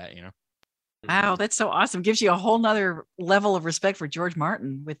to do that, Wow, that's so awesome. Gives you a whole nother level of respect for George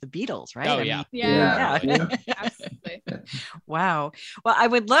Martin with the Beatles, right? Oh, yeah. Absolutely. Wow. Well, I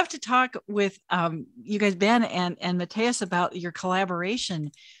would love to talk with you guys, Ben and Mateus, about your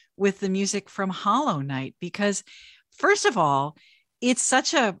collaboration with the music from Hollow Knight, because first of all, it's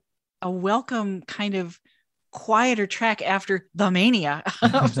such a welcome kind of quieter track after the mania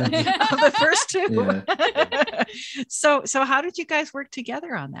of the first two. Yeah. So how did you guys work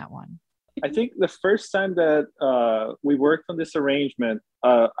together on that one? I think the first time that we worked on this arrangement,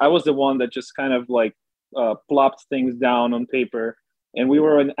 I was the one that just kind of like plopped things down on paper. And we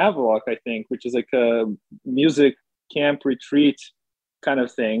were in Avaloq, I think, which is like a music camp retreat kind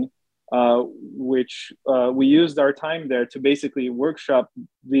of thing, which we used our time there to basically workshop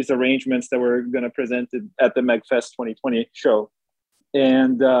these arrangements that were going to present at the MagFest 2020 show.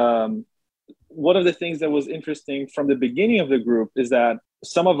 And one of the things that was interesting from the beginning of the group is that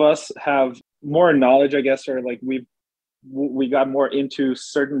some of us have more knowledge, I guess, or like we got more into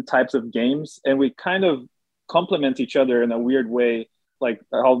certain types of games, and we kind of complement each other in a weird way. Like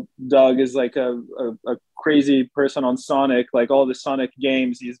how Doug is like a crazy person on Sonic, like all the Sonic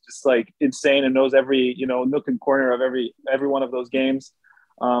games, he's just like insane and knows every, nook and corner of every one of those games.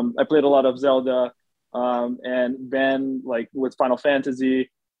 I played a lot of Zelda, and Ben like with Final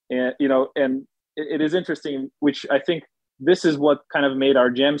Fantasy, and and it is interesting, which I think this is what kind of made our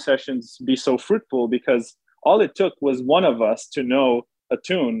jam sessions be so fruitful, because all it took was one of us to know a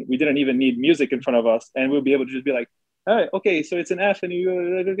tune. We didn't even need music in front of us, and we'll be able to just be like, all right, okay, so it's an F, and you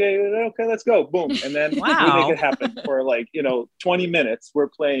okay, let's go, boom, and then we make it happen for like 20 minutes. We're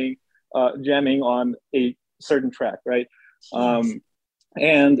playing, jamming on a certain track, right? So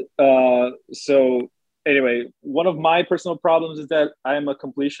anyway, one of my personal problems is that I am a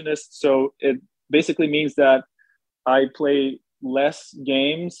completionist, so it basically means that I play less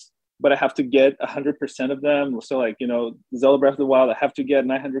games, but I have to get 100% of them. So like, Zelda Breath of the Wild, I have to get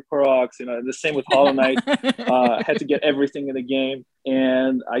 900 Koroks, the same with Hollow Knight. I had to get everything in the game.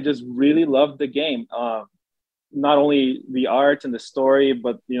 And I just really loved the game. Not only the art and the story,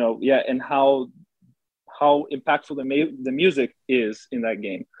 but, and how impactful the music is in that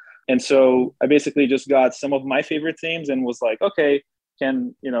game. And so I basically just got some of my favorite themes and was like, okay,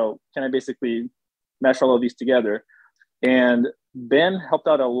 can I basically mash all of these together? And Ben helped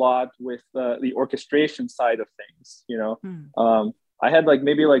out a lot with the orchestration side of things. I had like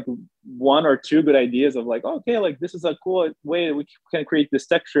maybe like one or two good ideas of like, okay, like this is a cool way that we can create this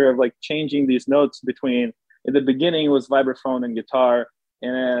texture of like changing these notes between, in the beginning it was vibraphone and guitar,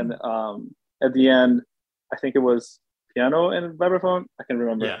 and then at the end I think it was piano and vibraphone. I can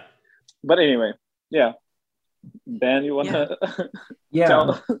remember. Yeah. But anyway, yeah. Ben, you want to?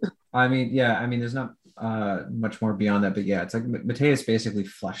 Yeah. I mean, there's not much more beyond that, but yeah, it's like Mateus basically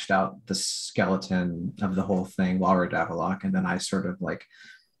fleshed out the skeleton of the whole thing while we're at Avaloq, and then I sort of like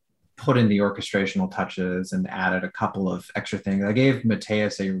put in the orchestrational touches and added a couple of extra things. I gave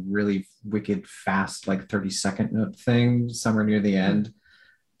Mateus a really wicked fast, like 30-second note thing somewhere near the end,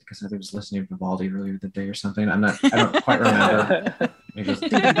 because I was listening to Vivaldi earlier the day or something. I don't quite remember.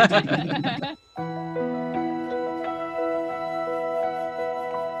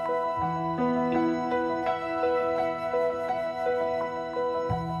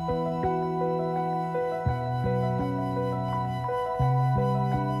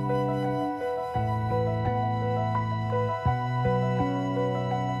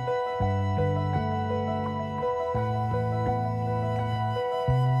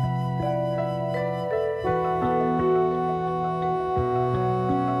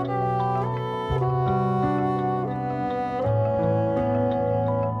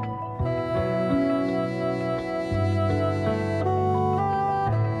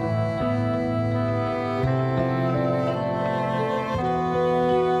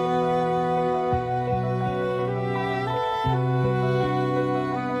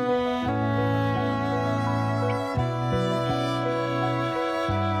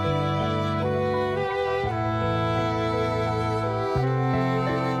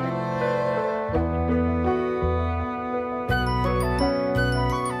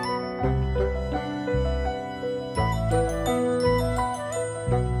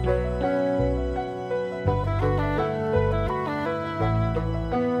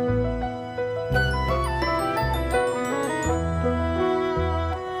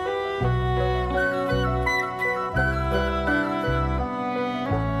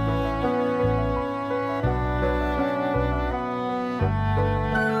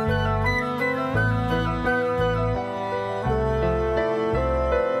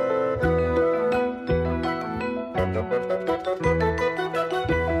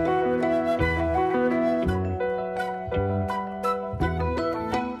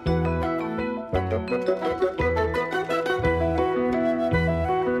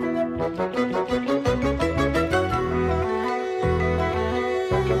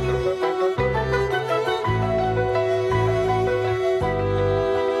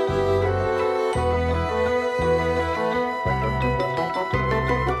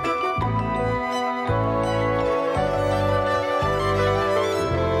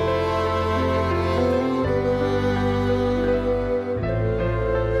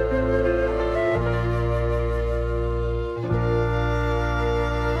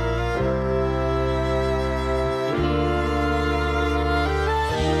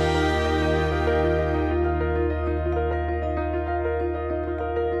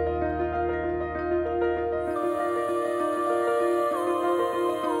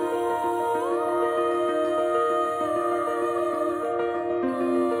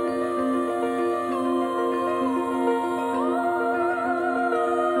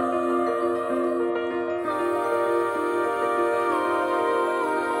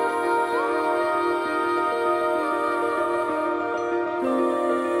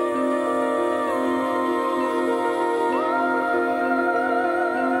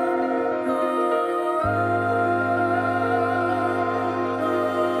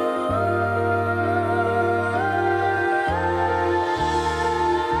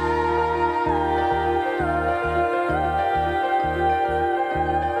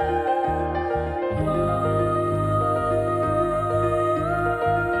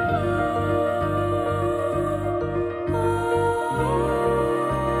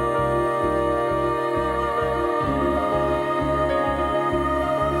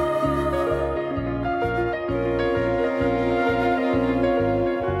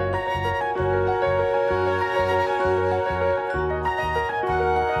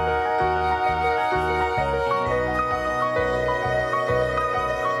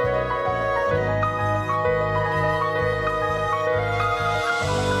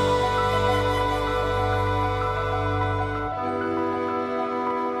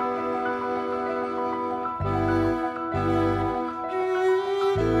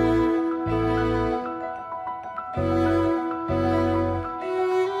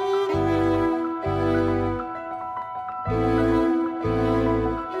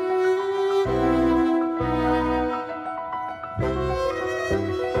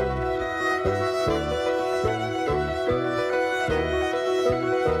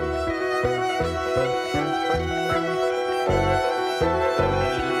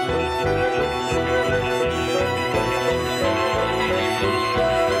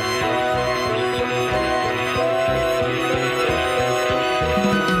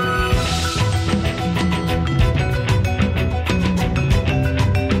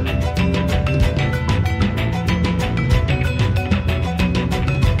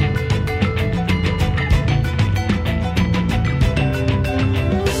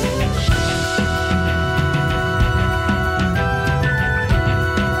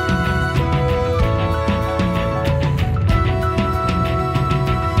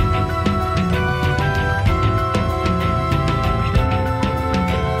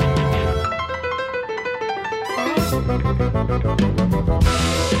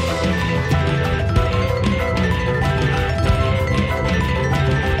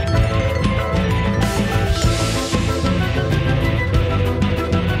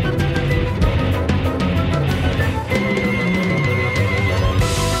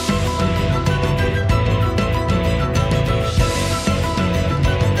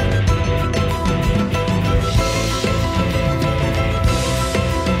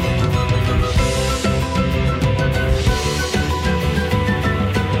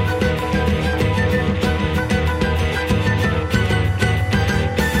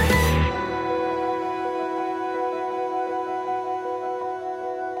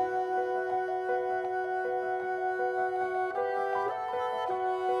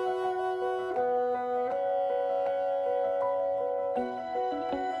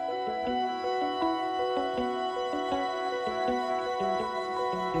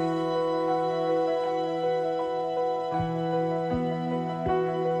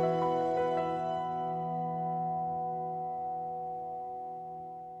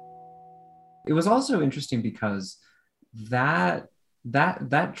 It was also interesting because that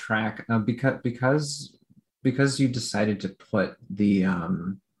track, because you decided to put the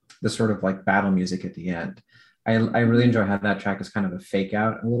sort of like battle music at the end. I really enjoy how that track is kind of a fake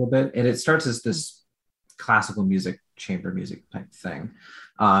out a little bit, and it starts as this classical music, chamber music type thing,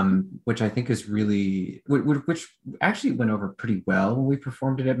 which I think is really, which actually went over pretty well when we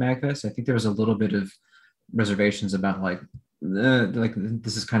performed it at Magfest. I think there was a little bit of reservations about like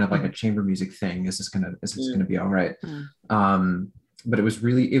this is kind of like a chamber music thing. Is this gonna be all right? But it was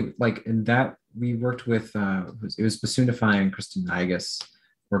really like in that we worked with it was Basunify and Kristen Nigas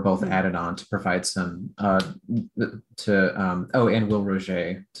were both added on to provide some and Will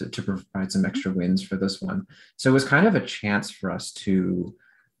Roger to provide some extra wins for this one. So it was kind of a chance for us to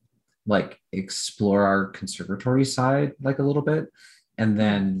like explore our conservatory side like a little bit, and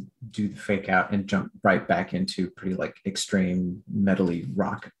then do the fake out and jump right back into pretty like extreme metally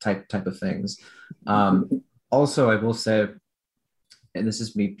rock type of things. Also, I will say, and this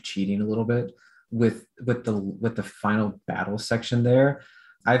is me cheating a little bit with the final battle section there.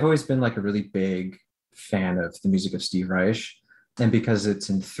 I've always been like a really big fan of the music of Steve Reich, and because it's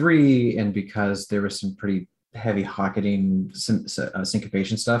in 3, and because there was some pretty heavy hocketing,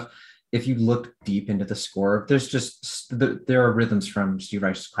 syncopation stuff. If you look deep into the score, there are rhythms from Steve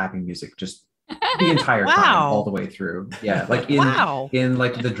Reich's clapping music just the entire time, all the way through. Yeah, like in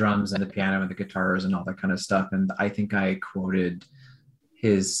like the drums and the piano and the guitars and all that kind of stuff. And I think I quoted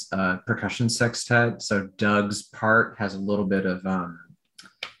his percussion sextet. So Doug's part has a little bit of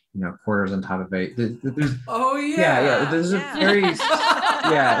quarters on top of it. There's a very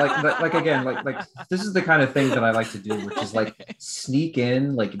like again like this is the kind of thing that I like to do, which is like sneak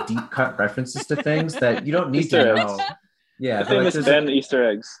in like deep cut references to things that you don't need to know. Yeah, the famous Ben Easter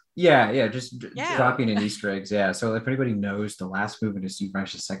eggs. Just dropping in Easter eggs. Yeah, so if anybody knows the last movement of Steve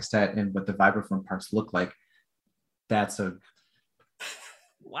Reich's sextet and what the vibraphone parts look like, that's a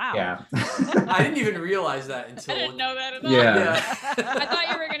wow. Yeah. I didn't even realize that until I didn't know that at all. Yeah. I thought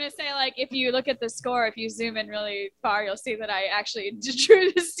you were gonna say like if you look at the score, if you zoom in really far, you'll see that I actually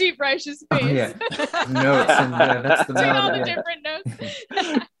drew Steve Reich's face. Oh, yeah. Notes and that's the between all the different notes.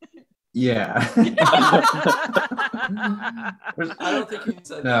 Yeah. I don't think you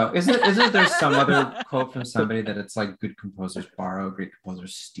said no. Isn't there some other quote from somebody that it's like good composers borrow, great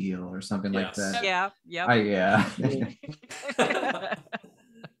composers steal, or something like that? Yeah. Yeah.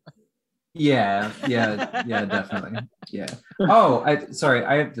 Yeah, definitely. Yeah. Oh, I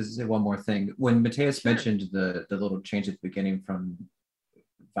have to say one more thing. When Mateus mentioned the little change at the beginning from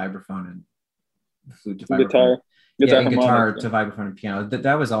vibraphone and flute to vibraphone. Guitar to vibraphone and piano.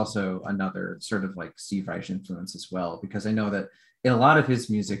 That was also another sort of like Steve Reich influence as well, because I know that in a lot of his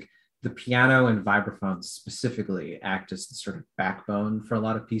music, the piano and vibraphone specifically act as the sort of backbone for a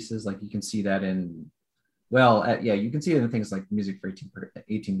lot of pieces. Like you can see that in, you can see it in things like Music for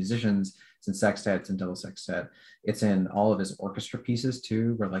 18 Musicians. It's in sextets and double sextet. It's in all of his orchestra pieces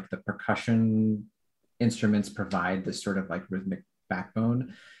too, where like the percussion instruments provide this sort of like rhythmic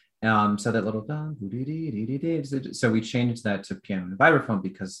backbone. So that little so we changed that to piano and vibraphone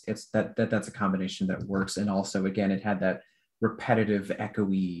because it's that's a combination that works, and also again it had that repetitive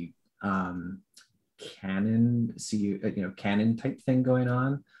echoey canon canon type thing going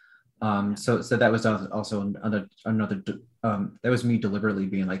on. So that was also another that was me deliberately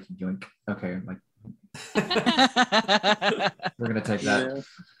being like okay, like we're gonna take that. Yeah.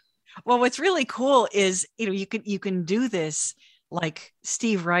 Well, what's really cool is you can do this like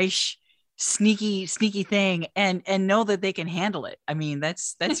Steve Reich sneaky thing and know that they can handle it. I mean,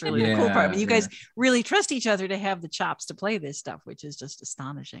 that's really the cool part. I mean, you guys really trust each other to have the chops to play this stuff, which is just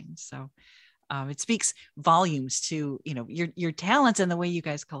astonishing. So it speaks volumes to, you know, your talents and the way you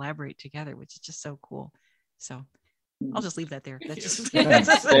guys collaborate together, which is just so cool. So I'll just leave that there. That's just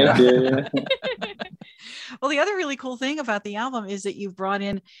Thank you. Well, the other really cool thing about the album is that you've brought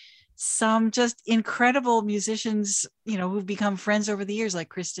in some just incredible musicians, you know, who've become friends over the years, like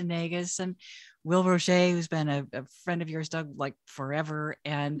Kristen Nagus and Will Rocher, who's been a friend of yours, Doug, like forever.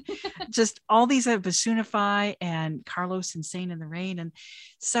 And just all these Bassoonify and Carlos Insane in the Rain. And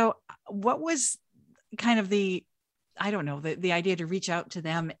so what was kind of the idea to reach out to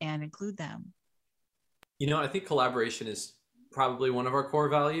them and include them? You know, I think collaboration is probably one of our core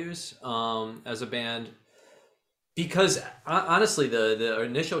values as a band. Because honestly, the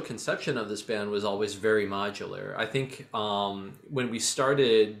initial conception of this band was always very modular. I think when we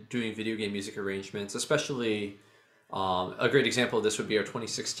started doing video game music arrangements, especially a great example of this would be our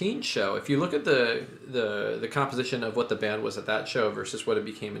 2016 show. If you look at the composition of what the band was at that show versus what it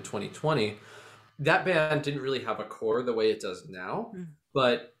became in 2020, that band didn't really have a core the way it does now.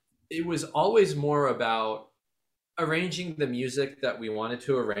 But it was always more about arranging the music that we wanted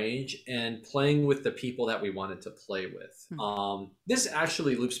to arrange and playing with the people that we wanted to play with. This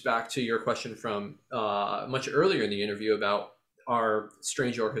actually loops back to your question from much earlier in the interview about our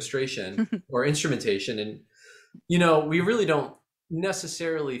strange orchestration or instrumentation. And, you know, we really don't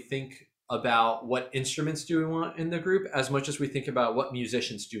necessarily think about what instruments do we want in the group as much as we think about what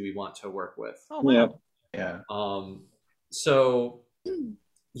musicians do we want to work with. Oh, wow. Yeah. So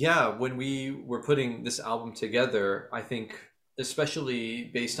yeah, when we were putting this album together, I think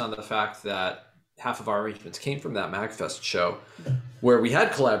especially based on the fact that half of our arrangements came from that MagFest show where we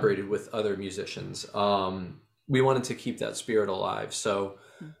had collaborated with other musicians, we wanted to keep that spirit alive. So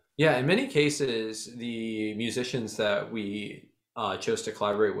yeah, in many cases, the musicians that we chose to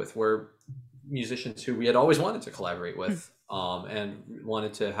collaborate with were musicians who we had always wanted to collaborate with and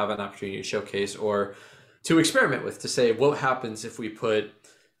wanted to have an opportunity to showcase or to experiment with, to say, what happens if we put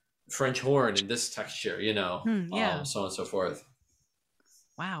French horn in this texture, you know, so on and so forth.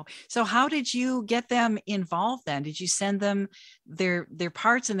 Wow. So how did you get them involved then? Did you send them their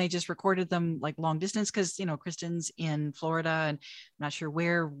parts and they just recorded them like long distance? Because, you know, Kristen's in Florida and I'm not sure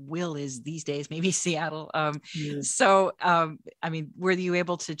where Will is these days, maybe Seattle. So, I mean, were you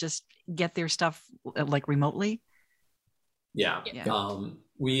able to just get their stuff like remotely? Yeah.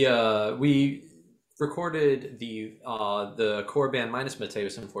 We recorded the core band minus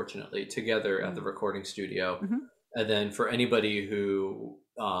Mateus, unfortunately, together at the recording studio. And then for anybody who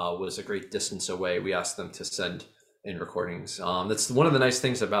was a great distance away, we asked them to send in recordings. That's one of the nice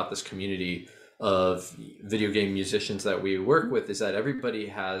things about this community of video game musicians that we work with, is that everybody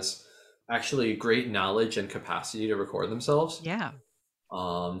has actually great knowledge and capacity to record themselves. Yeah.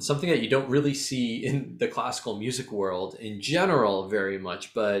 Something that you don't really see in the classical music world in general very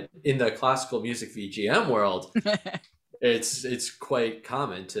much, but in the classical music VGM world, it's quite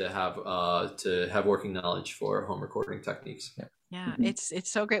common to have working knowledge for home recording techniques. Yeah,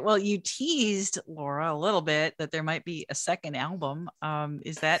 it's so great. Well, you teased, Laura, a little bit that there might be a second album.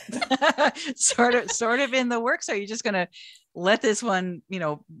 Is that sort of in the works? Or are you just gonna let this one, you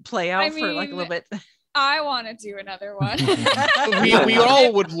know, play out for like a little bit? I want to do another one. we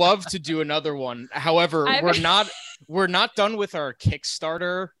all would love to do another one. However, we're not done with our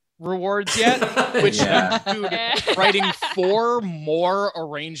Kickstarter rewards yet, which include writing 4 more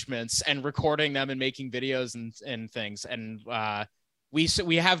arrangements and recording them and making videos and things. And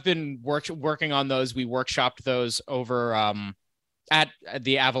we have been working on those. We workshopped those over at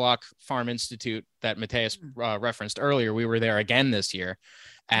the Avaloq Farm Institute that Mateus referenced earlier. We were there again this year,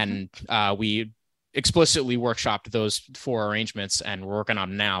 and we explicitly workshopped those 4 arrangements, and we're working on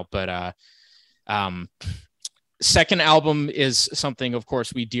them now. But second album is something, of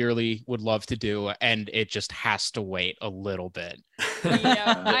course, we dearly would love to do, and it just has to wait a little bit.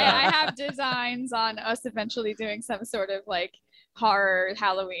 I have designs on us eventually doing some sort of like horror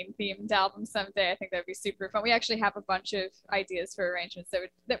Halloween themed album someday. I think that'd be super fun. We actually have a bunch of ideas for arrangements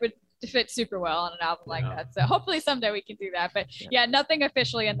that would fit super well on an album like that. So hopefully someday we can do that. But yeah, nothing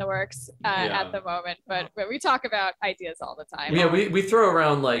officially in the works at the moment. But we talk about ideas all the time. Yeah, we throw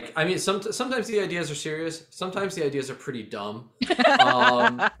around, like, I mean, sometimes the ideas are serious. Sometimes the ideas are pretty dumb.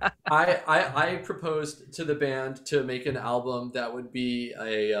 I proposed to the band to make an album that would be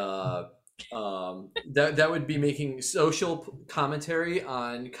that would be making social commentary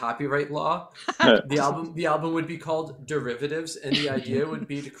on copyright law. The album would be called Derivatives, and the idea would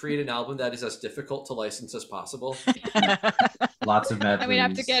be to create an album that is as difficult to license as possible. lots of medleys. And we'd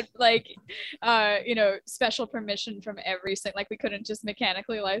have to get like, you know, special permission from every single. Like we couldn't just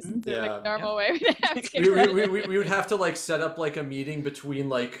mechanically license it like normal way. We'd have to we would have to like set up like a meeting between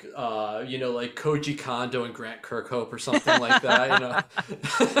like you know, like Koji Kondo and Grant Kirkhope or something like that. You know.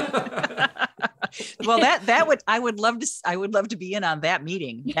 Well, that would I would love to be in on that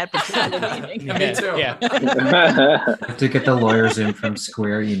meeting. That particular meeting. Me too. Yeah. To get the lawyers in from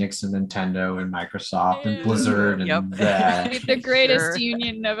Square Enix and Nintendo and Microsoft and Blizzard and that. The greatest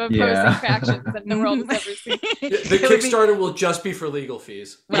union of opposing factions that the world has ever seen. The Kickstarter will just be for legal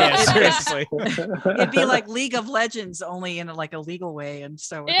fees. Well, Yeah, seriously. It'd be like League of Legends, only in like a legal way, and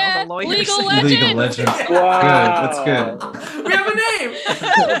so with all the lawyers. Legal Legends. League of Legends. Wow. Good. That's good. We have a name.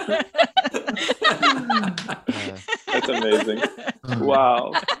 That's amazing.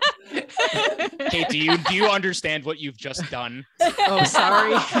 Wow. Kate, do you understand what you've just done? Oh,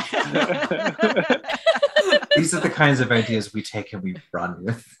 sorry. These are the kinds of ideas we take and we run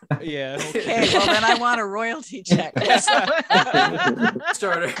with. Yeah. Okay, well then I want a royalty check.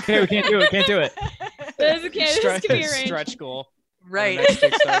 Starter. Okay, we can't do it. Can't do it. This can be arranged. Stretch goal. Right. Next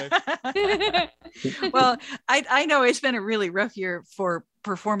Kickstarter. Well, I know it's been a really rough year for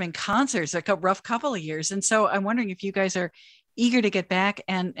performing concerts, a rough couple of years. And so I'm wondering if you guys are eager to get back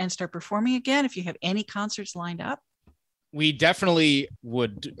and start performing again, if you have any concerts lined up. We definitely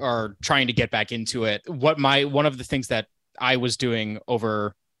are trying to get back into it. One of the things that I was doing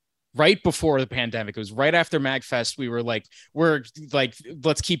over right before the pandemic, it was right after MagFest, we're like,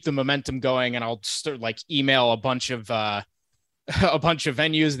 let's keep the momentum going, and I'll start like email a bunch of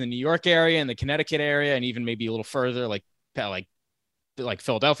venues in the New York area and the Connecticut area, and even maybe a little further, like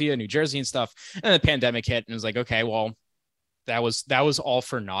Philadelphia, New Jersey and stuff. And the pandemic hit, and it was like, okay, well, that was all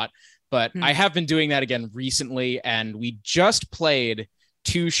for naught. But I have been doing that again recently, and we just played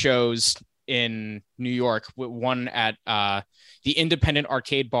 2 shows in New York, one at the independent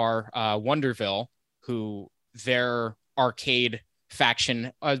arcade bar Wonderville, who their arcade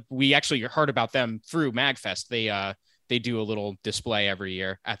faction, we actually heard about them through MagFest. They do a little display every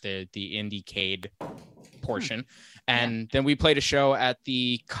year at the Indiecade portion. And then we played a show at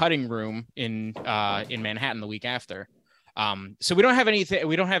the Cutting Room in Manhattan the week after. So we don't have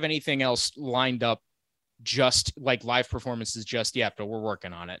anything else lined up, just like live performances just yet, but we're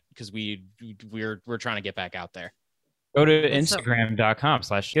working on it because we're trying to get back out there. Go to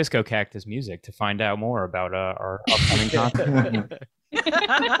Instagram.com/DiscoCactusMusic to find out more about our upcoming concert.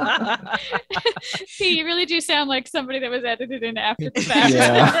 See, you really do sound like somebody that was edited in after the fact.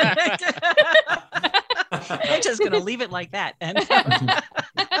 Yeah. I'm just going to leave it like that. And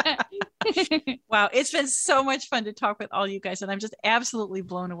wow, it's been so much fun to talk with all you guys, and I'm just absolutely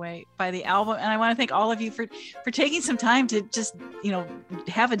blown away by the album. And I want to thank all of you for taking some time to just,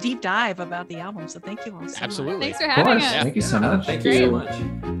 have a deep dive about the album. So thank you all so Absolutely. Thanks for having us. Thank you so much. Thank you so much.